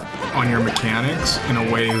your on your mechanics in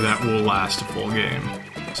a way that will last a full game.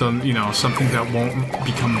 So, you know, something that won't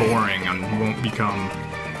become boring and won't become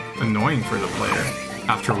annoying for the player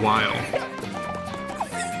after a while.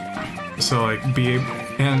 So, like,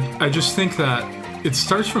 and I just think that it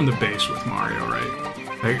starts from the base with Mario, right?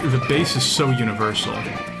 Like, the base is so universal.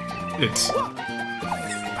 It's...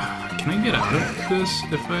 Can I get out of this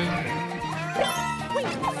if I...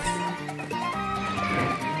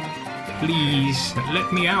 Please,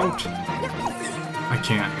 let me out. I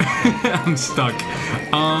can't. I'm stuck.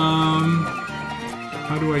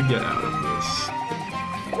 How do I get out of this?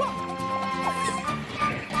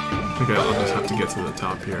 Okay, I'll just have to get to the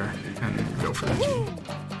top here and go for the G.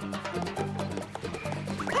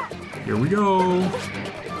 Here we go.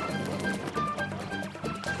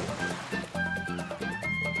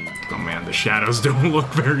 Oh man, the shadows don't look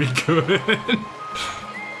very good.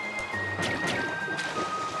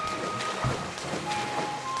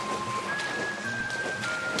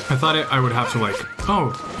 I thought I would have to, like,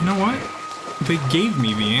 oh, you know what? They gave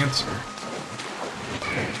me the answer.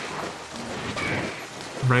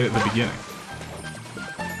 Right at the beginning.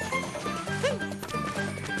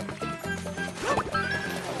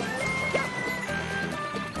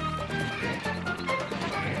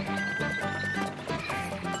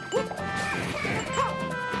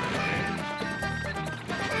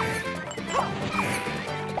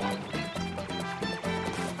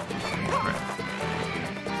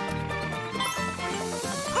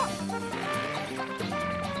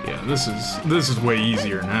 This is way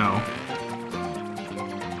easier now.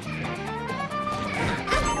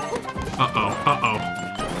 Uh-oh, uh-oh.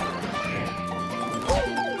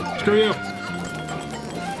 Screw you!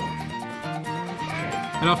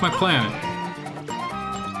 Get off my planet.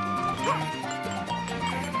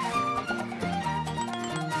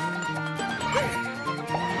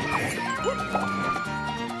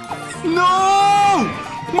 No!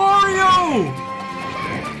 Mario!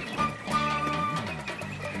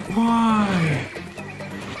 Why?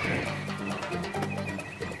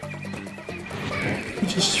 You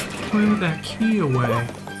just threw that key away.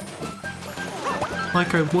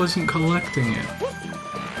 Like I wasn't collecting it.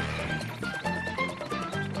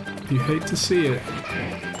 You hate to see it.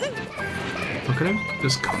 Or could I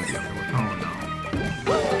just come the other way? Oh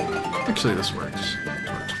no. Actually, this works.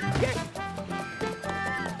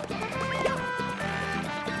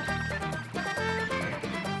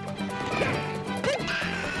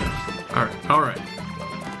 Alright.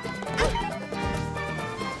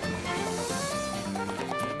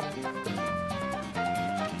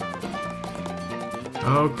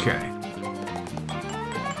 Okay.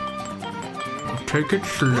 Take it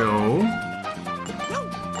slow.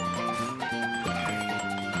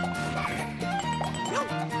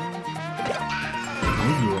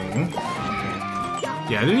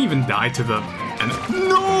 Yeah, I didn't even die to the...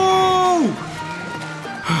 No!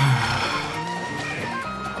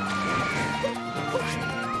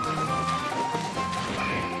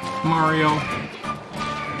 Mario.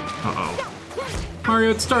 Uh-oh.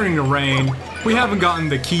 Mario, it's starting to rain. We haven't gotten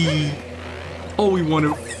the key. All we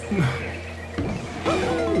wanted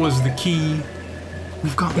was the key.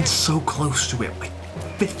 We've gotten so close to it, like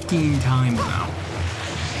 15 times now.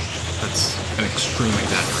 That's an extreme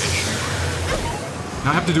exaggeration.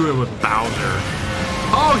 Now I have to do it with Bowser.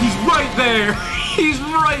 Oh, he's right there! He's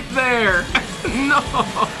right there! No!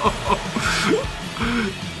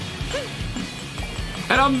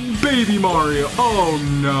 And I'm Baby Mario. Oh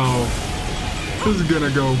no. This is gonna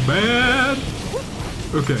go bad.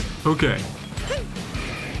 Okay, okay.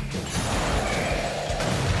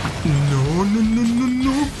 No, no, no, no,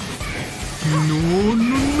 no. No, no, no, no,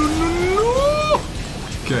 no.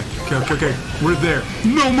 Okay, okay, okay, okay. We're there.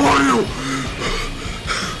 No, Mario!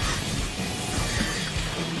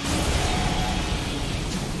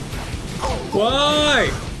 Why?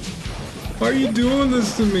 Why are you doing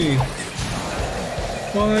this to me?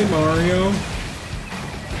 Why, Mario?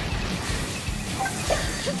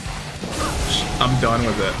 I'm done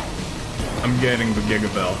with it. I'm getting the Giga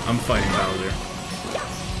Bell. I'm fighting Bowser.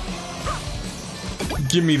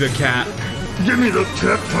 Give me the cat. Give me the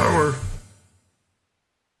cat power.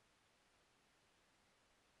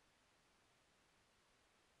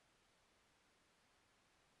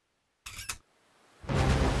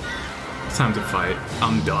 It's time to fight.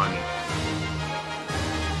 I'm done.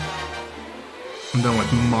 I'm done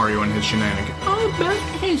with Mario and his shenanigans. Oh,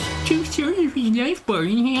 Bowser has 2/3 of his life bar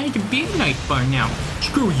and he has a big life bar now.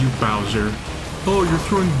 Screw you, Bowser. Oh, you're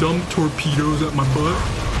throwing dumb torpedoes at my butt?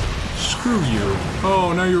 Screw you.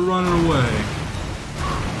 Oh, now you're running away.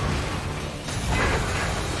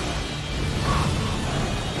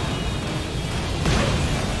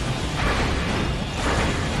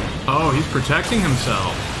 Oh, he's protecting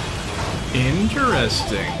himself.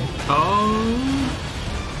 Interesting. Oh,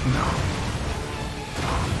 no.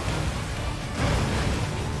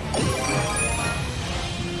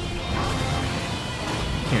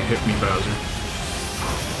 Can't hit me, Bowser.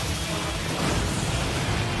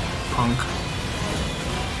 Punk.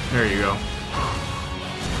 There you go.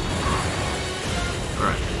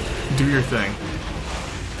 Alright. Do your thing.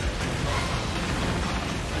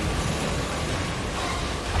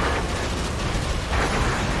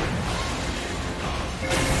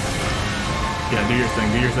 Yeah, do your thing,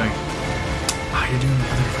 do your thing. Ah, you're doing the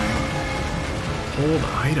other thing. Hold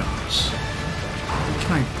items. What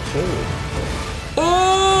can I pull?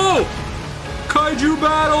 Oh! Kaiju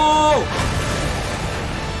battle!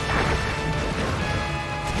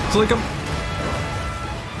 It's like I'm...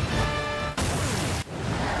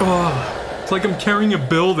 Oh, it's like I'm carrying a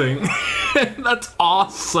building. That's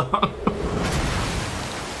awesome.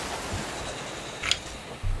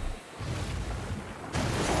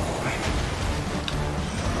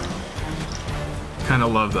 Kinda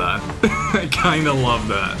love that. I kinda love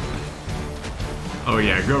that. Oh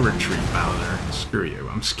yeah, go retreat, Bowser. Screw you,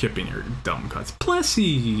 I'm skipping your dumb cuts.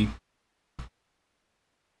 Plessy!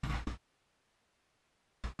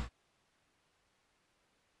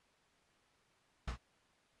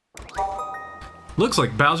 Looks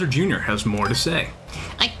like Bowser Jr. has more to say.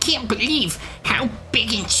 I can't believe how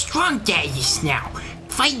big and strong Dad is now.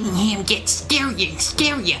 Fighting him gets scarier and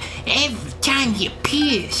scarier every time he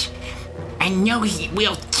appears. I know he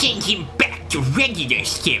will change him back to regular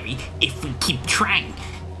scary if we keep trying.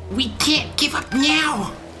 We can't give up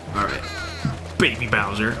now. Alright. Baby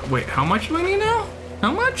Bowser. Wait, how much do I need now?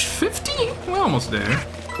 How much? 50? We're almost there.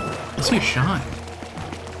 Let's see a shine.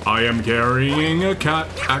 I am carrying a cat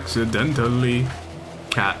accidentally.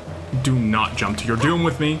 Cat, do not jump to your doom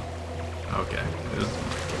with me. Okay.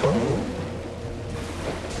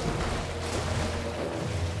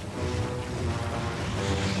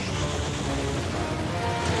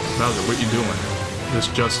 Bowser, what you doing? This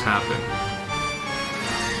just happened.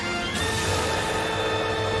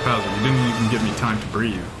 Bowser, you didn't even give me time to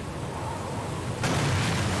breathe.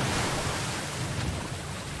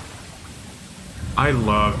 I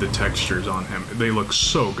love the textures on him. They look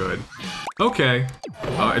so good. Okay.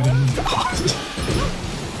 I didn't need to pause.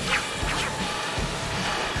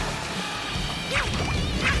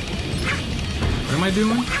 What am I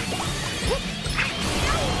doing?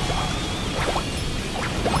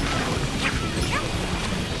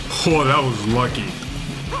 Oh, that was lucky.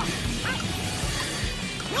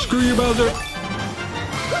 Screw you, Bowser.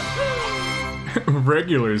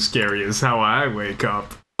 Regular scary is how I wake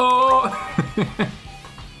up. Oh!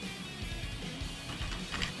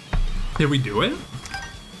 Did we do it?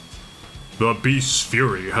 The beast's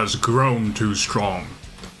fury has grown too strong.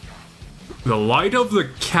 The light of the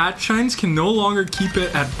cat shines can no longer keep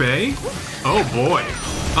it at bay? Oh boy.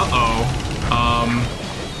 Uh-oh.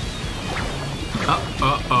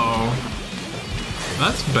 Uh-oh.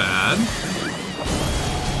 That's bad.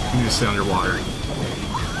 I need to stay underwater.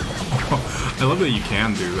 I love that you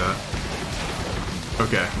can do that.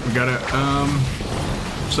 Okay, we gotta,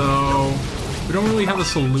 so... we don't really have a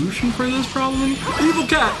solution for this problem. Evil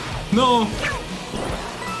cat! No!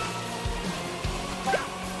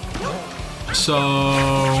 So...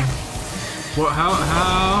 what, how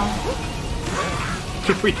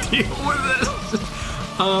do we deal with this?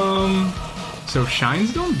 So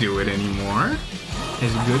shines don't do it anymore.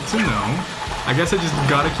 It's good to know. I guess I just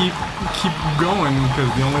gotta keep going, because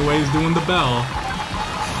the only way is doing the bell.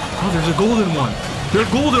 Oh, there's a golden one! There are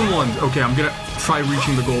golden ones! Okay, I'm gonna try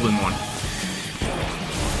reaching the golden one.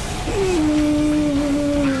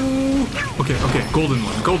 Okay, okay, golden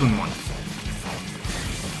one, golden one.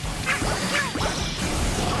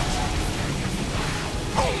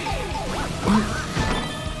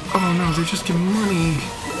 Oh no, they're just giving money.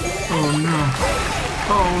 Oh no.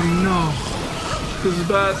 Oh no. This is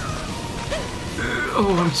bad.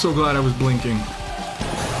 Oh, I'm so glad I was blinking.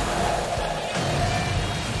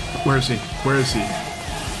 Where is he? Where is he?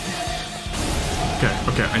 Okay,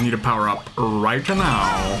 okay, I need to power up right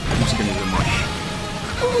now. I'm just gonna use a mush.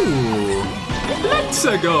 Ooh, let's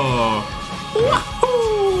go!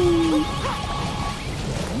 Wahoo!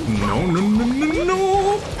 No, no, no, no,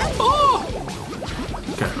 no! Oh!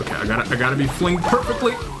 Okay, okay, I gotta be flinged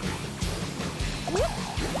perfectly.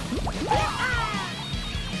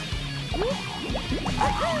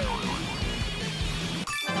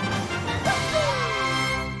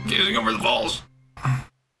 Getting over the falls.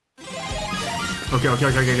 Okay, okay,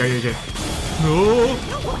 okay, okay, okay, okay. No!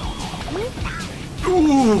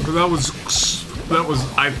 Ooh, that was That was,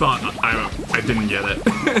 I thought, I didn't get it.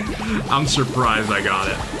 I'm surprised I got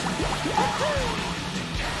it.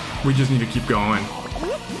 We just need to keep going.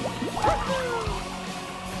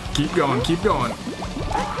 Keep going, keep going.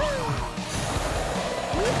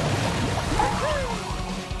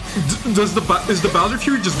 Is the Bowser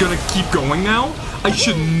Fury just gonna keep going now? I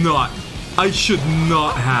should not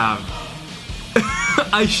have.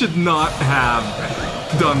 I should not have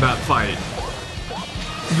done that fight.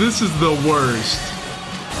 This is the worst.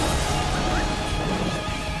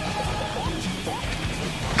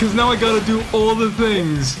 Cause now I gotta do all the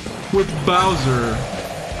things with Bowser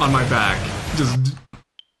on my back. Just...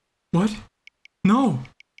 What? No.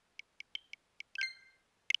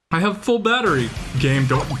 I have full battery. Game,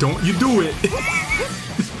 don't you do it.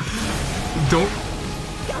 Don't.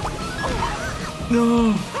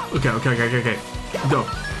 No. Okay. Go.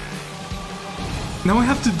 Now I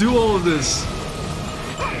have to do all of this.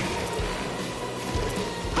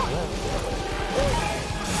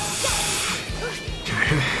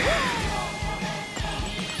 Okay.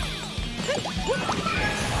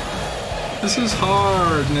 This is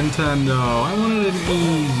hard, Nintendo. I wanted an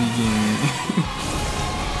easy game.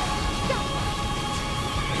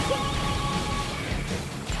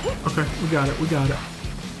 Okay, we got it.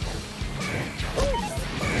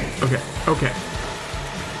 Okay.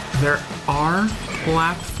 There are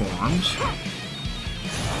platforms.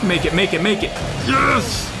 Make it.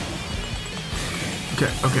 Yes!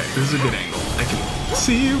 Okay, this is a good angle. I can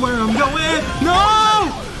see where I'm going.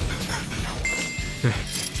 No! Okay.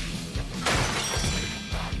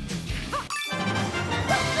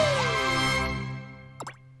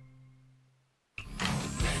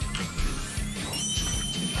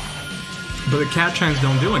 But the cat chimes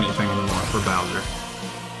don't do anything anymore for Bowser.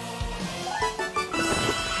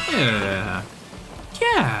 Yeah.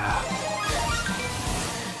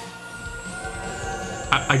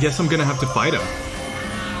 I guess I'm gonna have to fight him.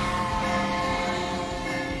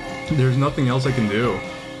 There's nothing else I can do.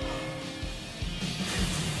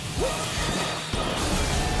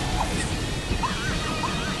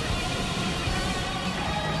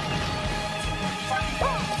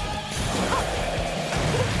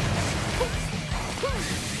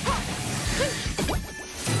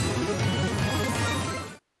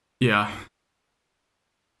 Yeah.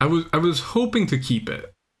 I was hoping to keep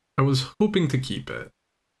it.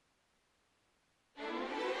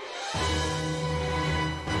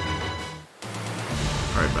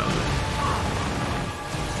 Alright, Bowser.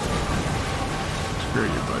 Screw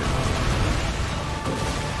you, buddy.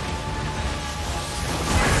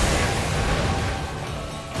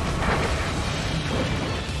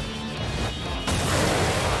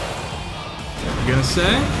 You gonna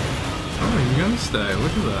stay? Oh, you're gonna stay.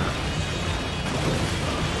 Look at that.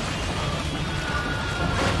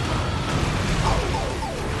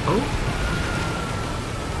 Oh.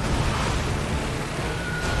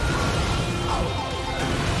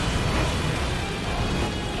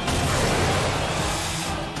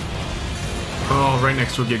 Oh, right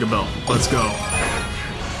next to a Giga Bell. Let's go.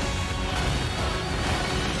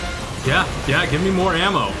 Yeah, give me more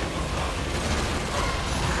ammo.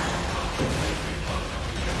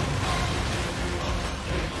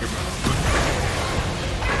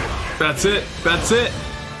 That's it.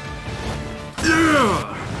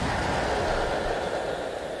 Yeah!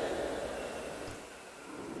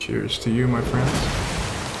 Cheers to you, my friends.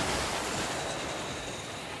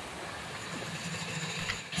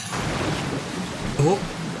 Oh,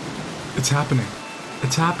 it's happening.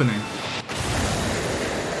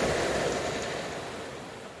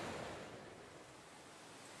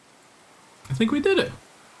 I think we did it.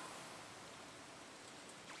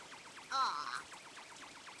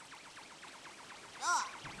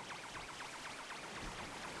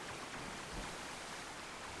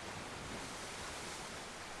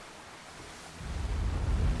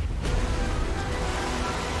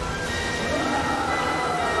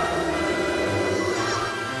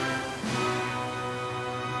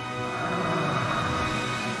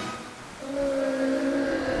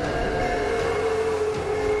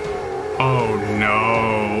 Oh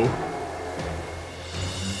no.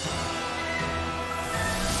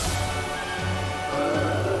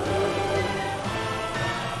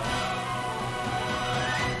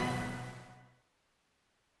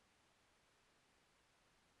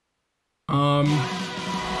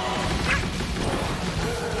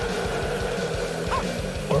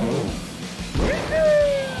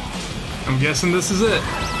 I'm guessing this is it.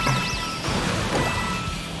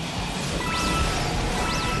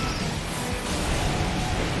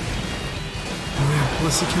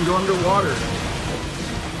 Unless it can go underwater.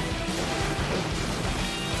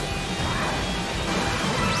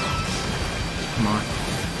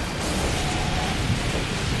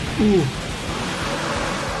 Ooh.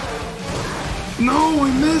 No,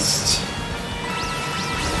 I missed!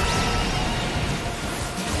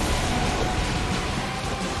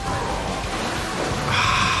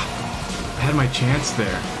 I had my chance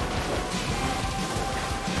there.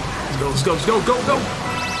 Let's go, let's go, let's go, go, go!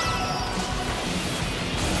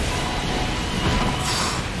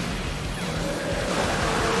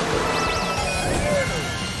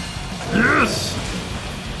 Yes!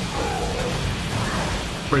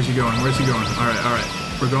 Where's he going? Where's he going? Alright, alright.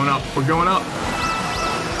 We're going up. We're going up.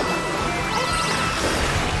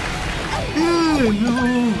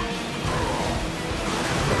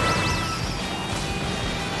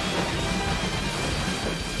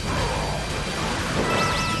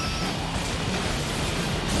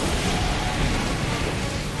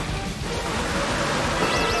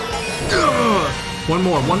 No! One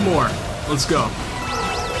more, one more. Let's go.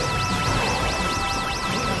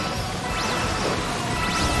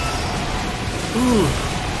 Ooh.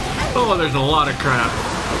 Oh, there's a lot of crap.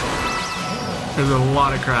 There's a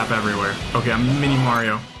lot of crap everywhere. Okay, I'm Mini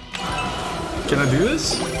Mario. Can I do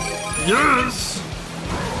this? Yes!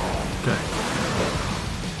 Okay.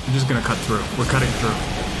 I'm just gonna cut through. We're cutting through.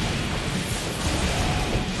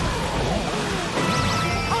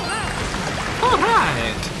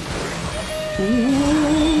 Alright!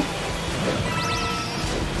 Ooh.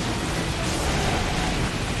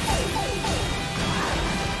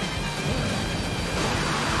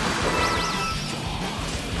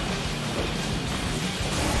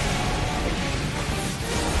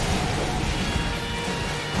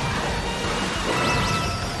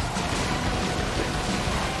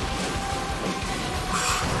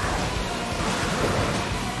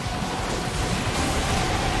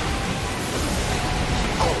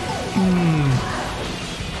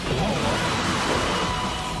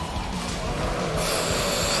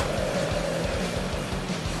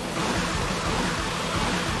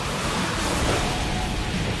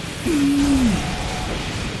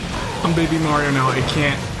 I'm Baby Mario now, I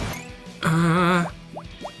can't.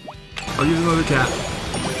 I'll use another cat.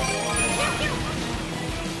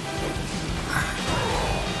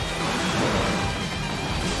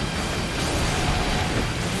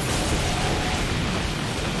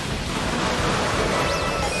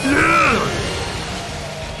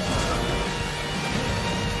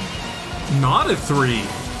 Not a 3.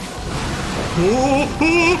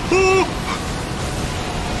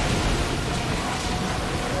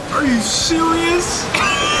 Are you serious?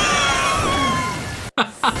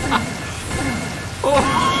 Oh.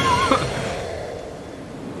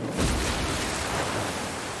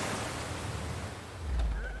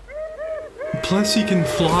 Plus he can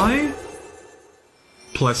fly?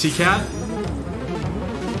 Plessy cat?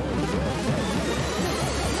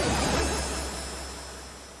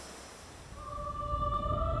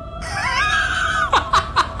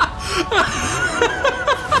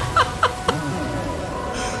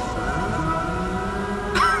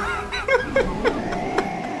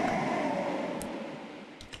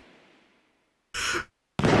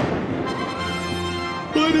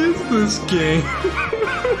 What is this game?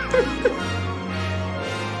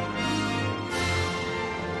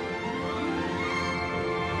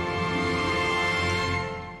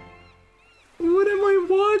 What am I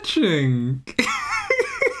watching?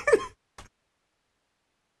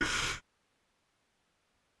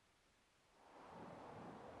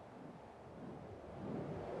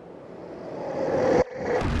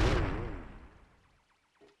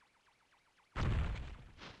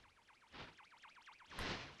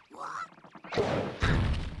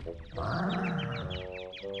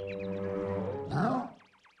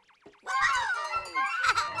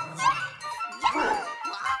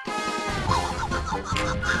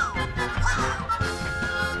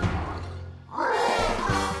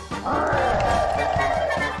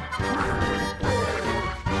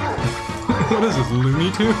 What is this,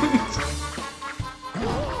 Looney Tunes?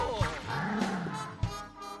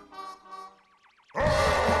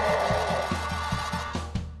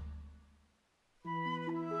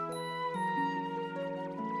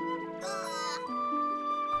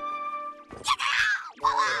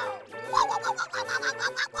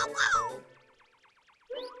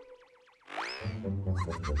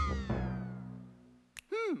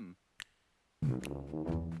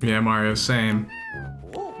 Yeah, Mario, same.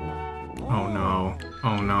 Oh no.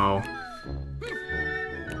 Oh no.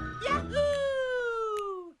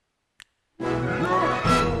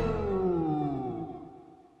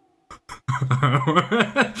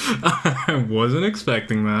 I wasn't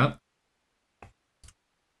expecting that.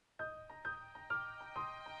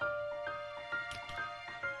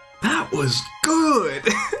 That was good!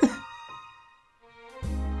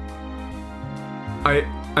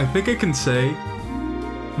 I think I can say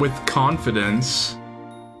with confidence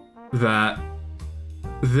that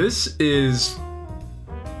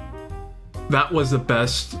that was the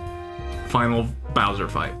best final Bowser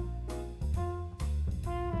fight.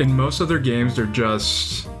 In most other games, they're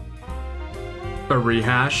just a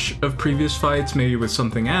rehash of previous fights, maybe with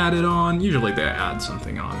something added on. Usually they add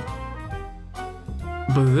something on.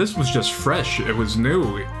 But this was just fresh. It was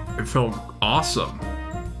new. It felt awesome.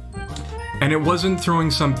 And it wasn't throwing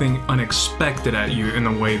something unexpected at you in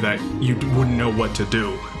a way that you wouldn't know what to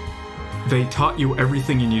do. They taught you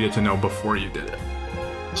everything you needed to know before you did it.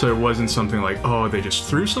 So it wasn't something like, oh, they just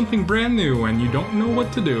threw something brand new and you don't know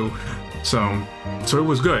what to do. So it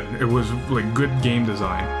was good. It was like good game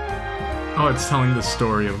design. Oh, it's telling the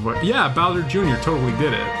story of what... Yeah, Bowser Jr. totally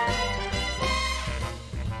did it.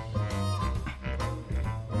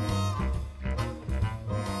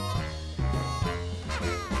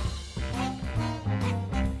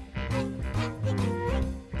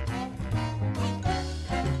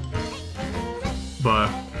 But...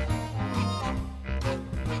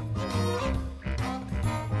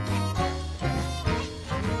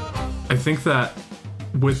 I think that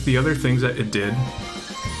with the other things that it did,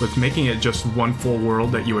 with making it just one full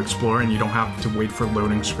world that you explore and you don't have to wait for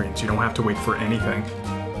loading screens, you don't have to wait for anything,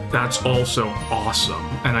 that's also awesome.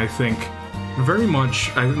 And I think very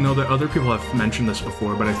much, I know that other people have mentioned this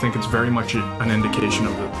before, but I think it's very much an indication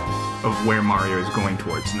of where Mario is going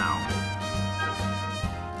towards now.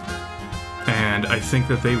 And I think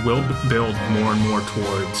that they will build more and more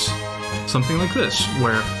towards something like this,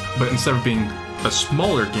 but instead of being a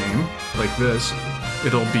smaller game like this,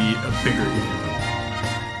 it'll be a bigger game.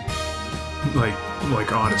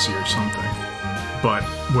 Like Odyssey or something. But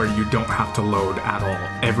where you don't have to load at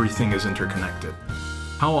all. Everything is interconnected.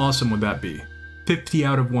 How awesome would that be? 50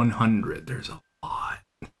 out of 100. There's a lot.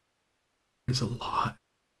 There's a lot.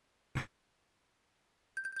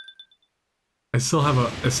 I still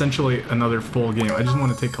have essentially another full game. I just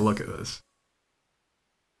want to take a look at this.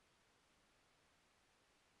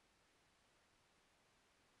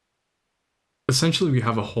 Essentially, we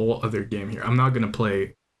have a whole other game here. I'm not gonna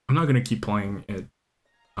keep playing it.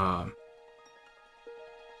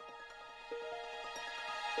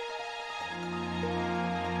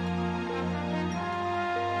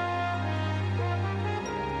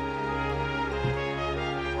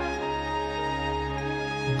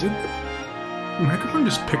 Did the microphone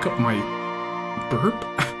just pick up my burp?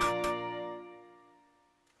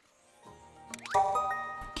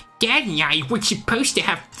 Dad and I were supposed to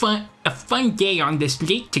have a fun day on this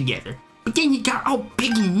lake together, but then he got all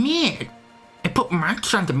big and mad. I put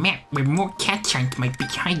marks on the map where more cat signs might be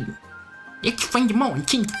hiding. Let's find them all and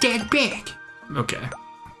send Dad back. Okay.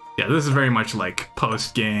 Yeah, this is very much like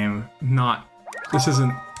post-game, this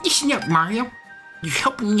isn't... Listen up, Mario. You're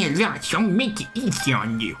helping me a lot, so I'll make it easy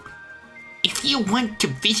on you. If you want to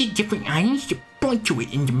visit different islands, you point to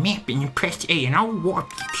it in the map and then press A and I'll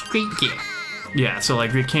warp you straight there. Yeah, so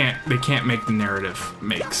like they can't make the narrative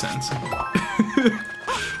make sense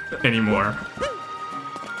anymore.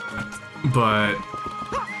 But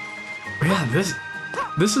yeah,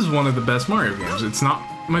 this is one of the best Mario games. It's not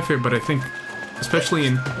my favorite, but I think especially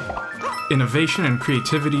in innovation and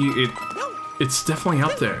creativity, it's definitely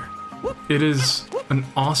up there. It is an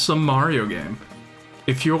awesome Mario game.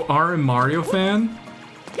 If you are a Mario fan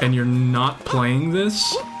and you're not playing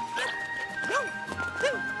this,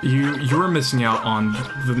 you're missing out on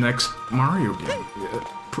the next Mario game.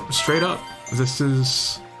 Straight up. This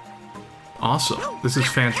is awesome. This is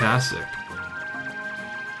fantastic.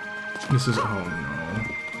 This is, oh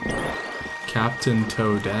no. Captain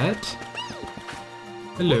Toadette?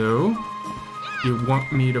 Hello? You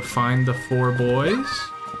want me to find the 4 boys?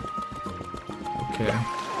 Okay.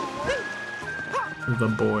 The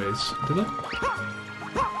boys. Did I?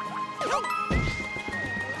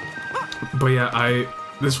 But yeah,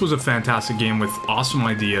 this was a fantastic game with awesome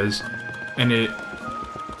ideas, and it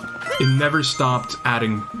never stopped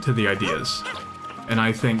adding to the ideas. And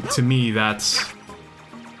I think, to me, that's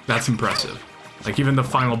impressive. Like, even the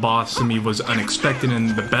final boss, to me, was unexpected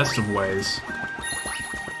in the best of ways.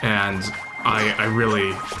 And I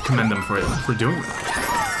really commend them for doing that.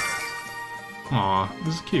 Aw,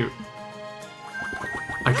 this is cute.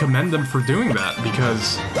 I commend them for doing that,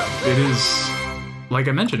 because it is, like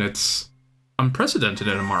I mentioned, it's unprecedented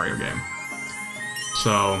in a Mario game.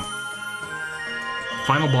 So,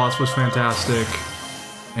 final boss was fantastic,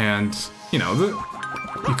 and, you know,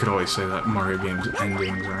 you could always say that Mario games'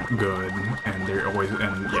 endings aren't good, and they're always,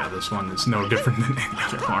 and yeah, this one is no different than any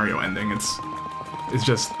other Mario ending. It's It's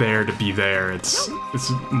just there to be there. It's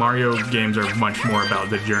Mario games are much more about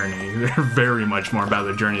the journey. They're very much more about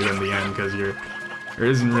the journey than the end, because there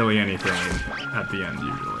isn't really anything at the end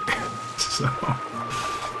usually. So,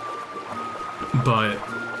 but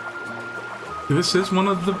this is one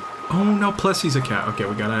of the. Oh no, Plessie's a cat. Okay,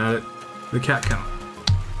 we gotta add it. The cat count.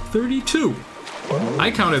 32.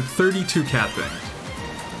 I counted 32 cat things.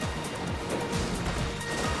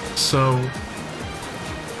 So.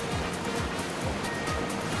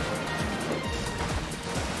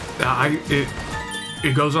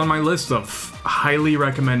 It goes on my list of highly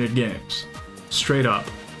recommended games. Straight up.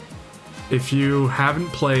 If you haven't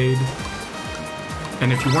played,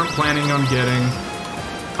 and if you weren't planning on getting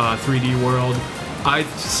 3D World,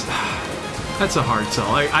 that's a hard sell.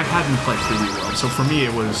 I hadn't played 3D World, so for me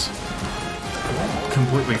it was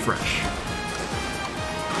completely fresh.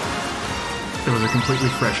 It was a completely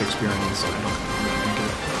fresh experience.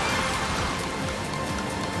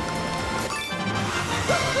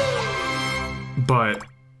 But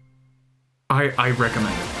I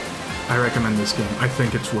recommend it. I recommend this game. I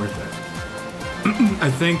think it's worth it. I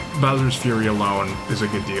think Bowser's Fury alone is a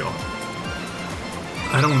good deal.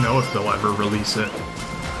 I don't know if they'll ever release it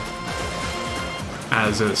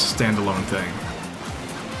as a standalone thing.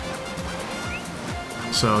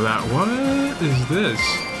 So that, what is this?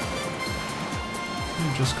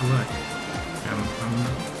 Just collect.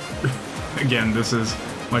 Again, this is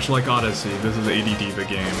much like Odyssey. This is ADD the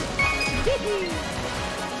game.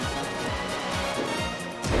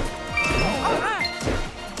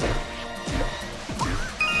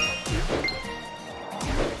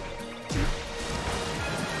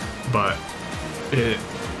 But it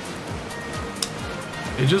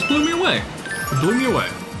just blew me away. It blew me away.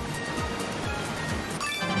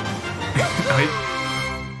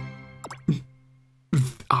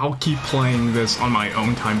 I'll keep playing this on my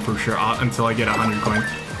own time for sure until I get 100 coins.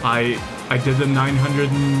 I did the 900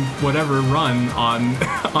 and whatever run on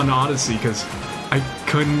on Odyssey because I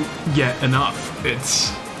couldn't get enough.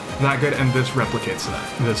 It's that good, and this replicates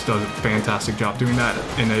that. This does a fantastic job doing that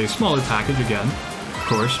in a smaller package again, of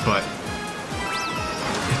course, but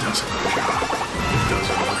it does a good job. It does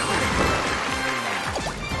a really good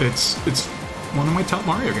job. It's one of my top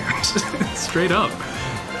Mario games, straight up.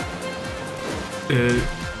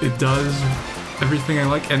 It does everything I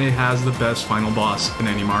like, and it has the best final boss in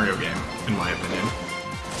any Mario game, in my opinion.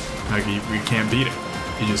 Like, you can't beat it.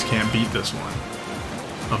 You just can't beat this one.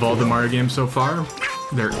 Of all the Mario games so far,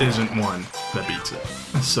 there isn't one that beats it.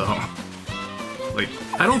 So, like,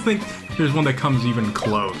 I don't think there's one that comes even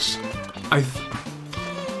close.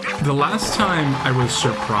 The last time I was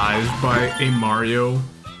surprised by a Mario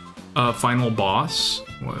final boss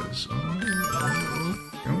was...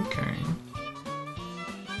 okay.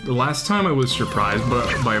 The last time I was surprised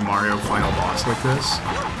by a Mario final boss like this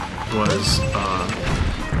was,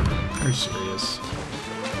 are you serious?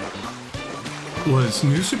 Was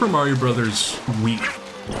New Super Mario Bros. Wii,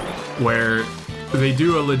 where they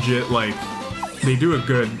do a legit, like, they do a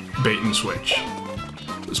good bait and switch.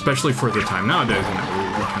 Especially for the time nowadays, and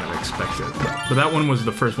we kind of expect it. But that one was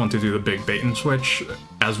the first one to do the big bait and switch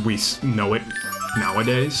as we know it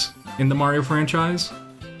nowadays in the Mario franchise.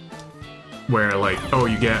 Where, like, oh,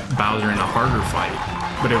 you get Bowser in a harder fight,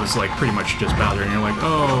 but it was, like, pretty much just Bowser, and you're like,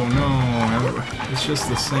 oh, no, it's just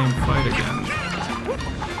the same fight again.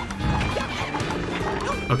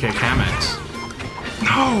 Okay, Kamex.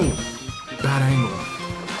 No! Bad angle.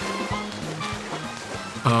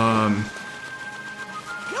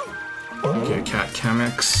 Okay, Cat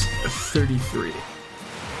Kamex 33.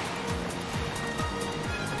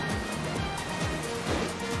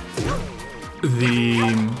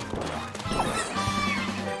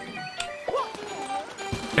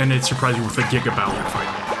 And it surprised you with the Giga Bowser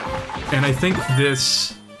fight. And I think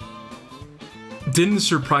this didn't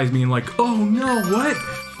surprise me in like, oh no, what?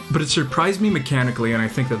 But it surprised me mechanically, and I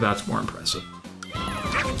think that that's more impressive.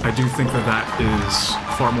 I do think that that is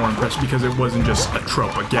far more impressive because it wasn't just a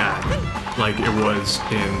trope, a gag, like it was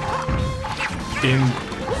in...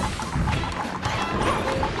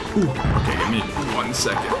 Ooh, okay, give me 1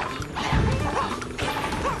 second.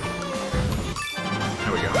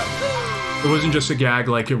 There we go. It wasn't just a gag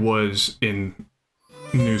like it was in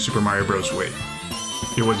New Super Mario Bros. Wii.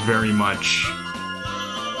 It was very much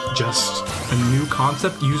just a new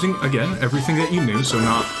concept using, again, everything that you knew, so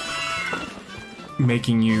not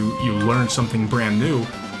making you learn something brand new,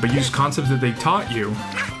 but use concepts that they taught you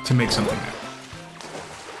to make something new.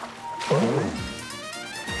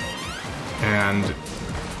 And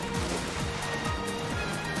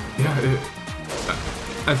yeah,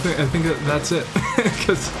 I think that's it,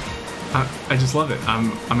 because I just love it.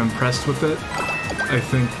 I'm impressed with it. I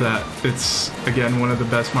think that it's, again, one of the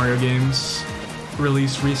best Mario games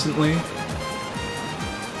released recently.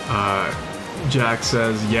 Jack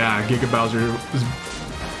says, yeah, Giga Bowser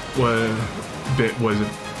was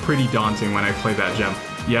pretty daunting when I played that gem.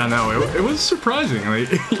 Yeah, no, it was surprising.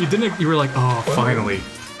 Like, you were like, oh, finally,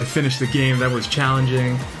 I finished the game. That was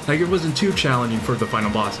challenging. Like, it wasn't too challenging for the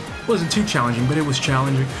final boss. It wasn't too challenging, but it was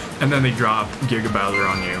challenging. And then they dropped Giga Bowser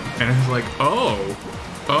on you, and it's like, oh.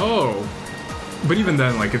 But even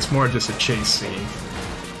then, like, it's more just a chase scene.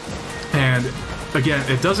 And again,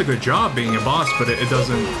 it does a good job being a boss, but it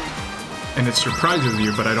doesn't, and it surprises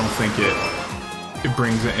you, but I don't think it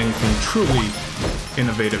brings anything truly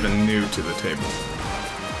innovative and new to the table.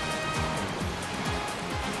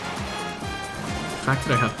 The fact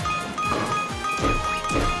that I have...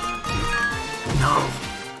 No!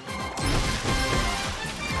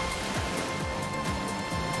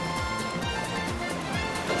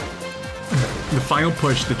 The final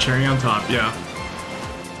push, the cherry on top, yeah.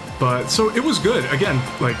 But, so it was good. Again,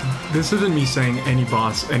 like, this isn't me saying any of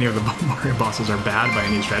the Mario bosses are bad by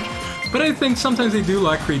any stretch. But I think sometimes they do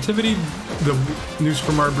lack creativity. The new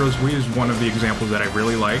Super Mario Bros. Wii is one of the examples that I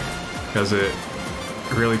really like, because it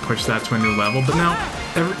really pushed that to a new level. But now,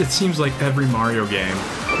 it seems like every Mario game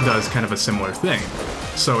does kind of a similar thing.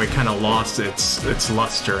 So it kind of lost its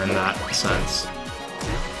luster in that sense.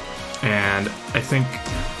 And I think...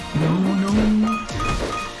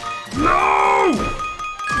 No!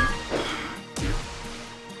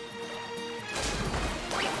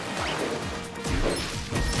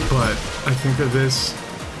 But I think that this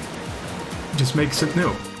just makes it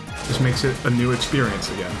new. Just makes it a new experience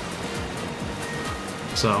again.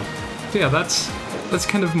 So, yeah, that's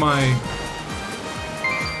kind of my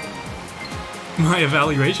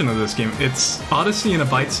evaluation of this game. It's Odyssey in a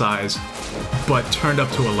bite size, but turned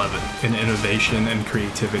up to 11 in innovation and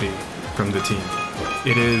creativity from the team.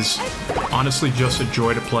 It is honestly just a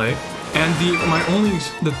joy to play, and the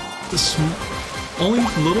only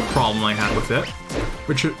little problem I had with it,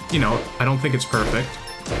 which, you know, I don't think it's perfect.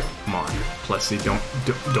 Come on, Plessy,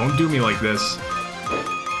 don't do me like this.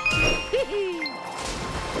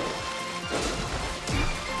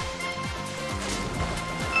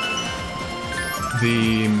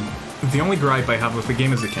 The only gripe I have with the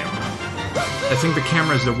game is the camera. I think the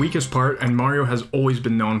camera is the weakest part, and Mario has always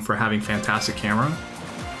been known for having fantastic camera.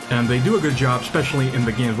 And they do a good job, especially in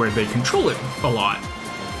the games where they control it a lot,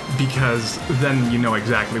 because then you know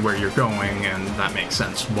exactly where you're going, and that makes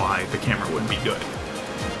sense why the camera would be good.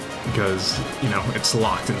 Because, you know, it's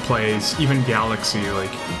locked in place. Even Galaxy,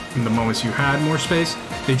 like, in the moments you had more space,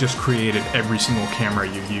 they just created every single camera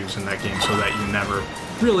you use in that game so that you never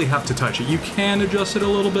really have to touch it. You can adjust it a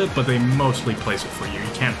little bit, but they mostly place it for you.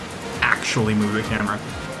 You can't actually move the camera.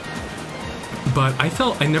 But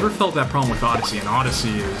I never felt that problem with Odyssey, and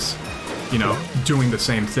Odyssey is, you know, doing the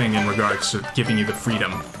same thing in regards to giving you the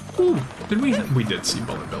freedom. Ooh, we did see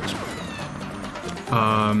bullet bills before.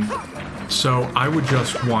 So I would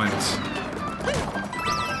just want,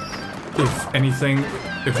 if anything,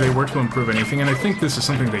 if they were to improve anything, and I think this is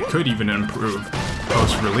something they could even improve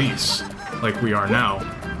post-release, like we are now,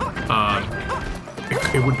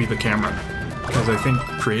 it would be the camera. Because I think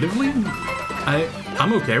creatively,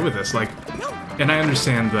 I'm okay with this. Like, and I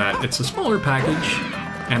understand that it's a smaller package,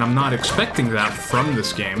 and I'm not expecting that from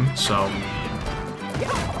this game, so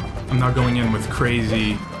I'm not going in with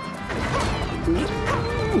crazy...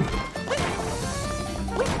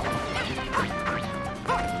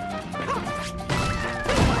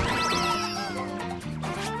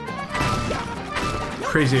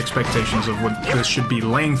 crazy expectations of what this should be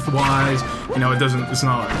lengthwise. You know, it's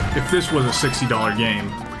not, if this was a $60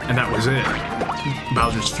 game and that was it,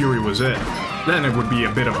 Bowser's Fury was it, then it would be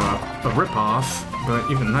a bit of a rip-off,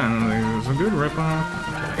 but even then, it was a good rip-off.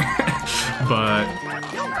 But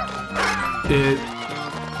it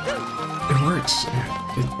works.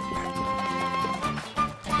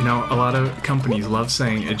 You know, a lot of companies love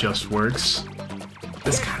saying it just works.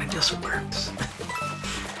 This kind of just works.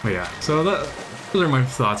 But yeah, so those are my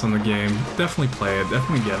thoughts on the game. Definitely play it,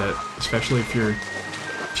 definitely get it, especially if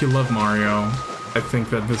you love Mario. I think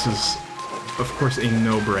that this is, of course, a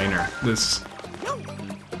no-brainer. This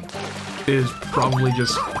is probably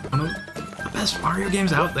just one of the best Mario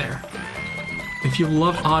games out there. If you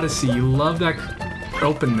love Odyssey, you love that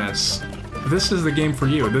openness, this is the game for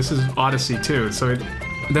you. This is Odyssey too, so it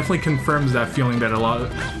definitely confirms that feeling that a lot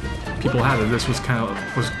of people had, that this was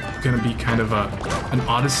gonna be kind of an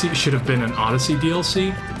Odyssey, should have been an Odyssey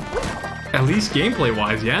DLC. At least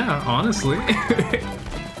gameplay-wise, yeah, honestly.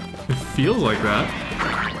 It feels like that.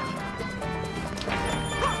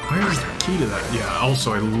 Where's the key to that? Yeah,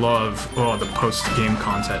 also I love the post-game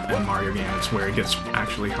content in Mario games where it gets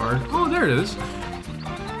actually hard. Oh, there it is.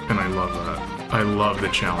 And I love that. I love the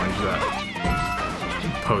challenge that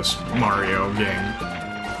post-Mario game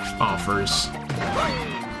offers.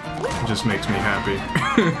 It just makes me happy.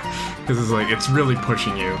 Because it's like, it's really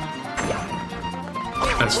pushing you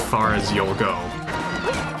as far as you'll go,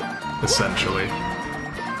 essentially.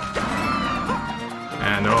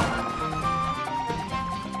 And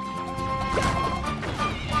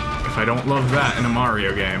if I don't love that in a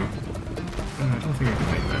Mario game, I don't think I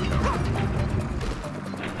can make that jump.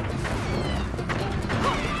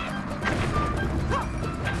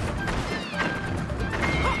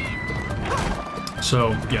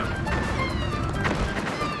 So, yeah.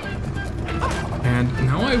 And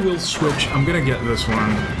now I will switch. I'm gonna get this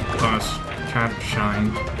one, Cat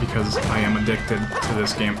Shine, because I am addicted to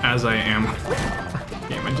this game, as I am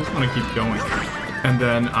game. I just want to keep going. And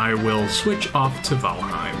then I will switch off to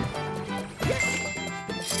Valheim.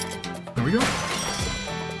 There we go.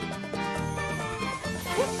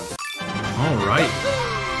 Alright.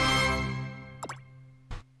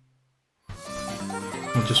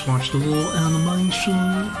 We'll just watch the little animation.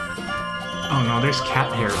 Oh no, there's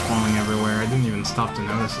cat hair falling everywhere. I didn't even stop to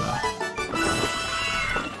notice that.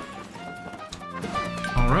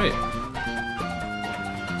 Alright.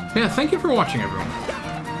 Yeah, thank you for watching, everyone.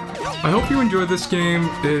 I hope you enjoyed this game.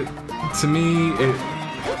 To me,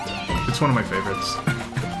 it's one of my favorites.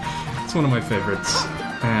 It's one of my favorites.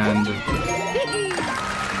 And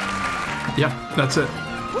yeah, that's it.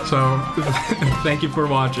 So, thank you for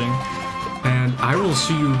watching. And I will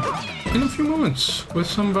see you in a few moments with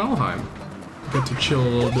some Valheim. I get to chill a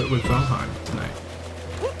little bit with Valheim tonight.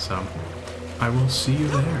 So, I will see you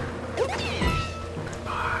there.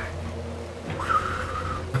 Goodbye.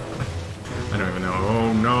 I don't even know.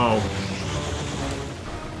 Oh no.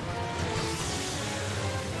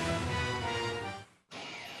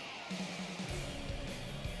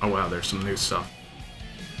 Oh wow, there's some new stuff.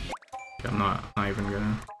 Okay, I'm not even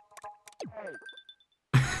gonna...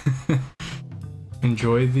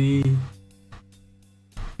 Enjoy the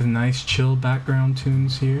nice chill background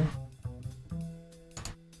tunes here.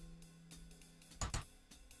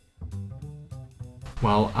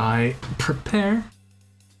 While I prepare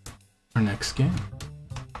our next game.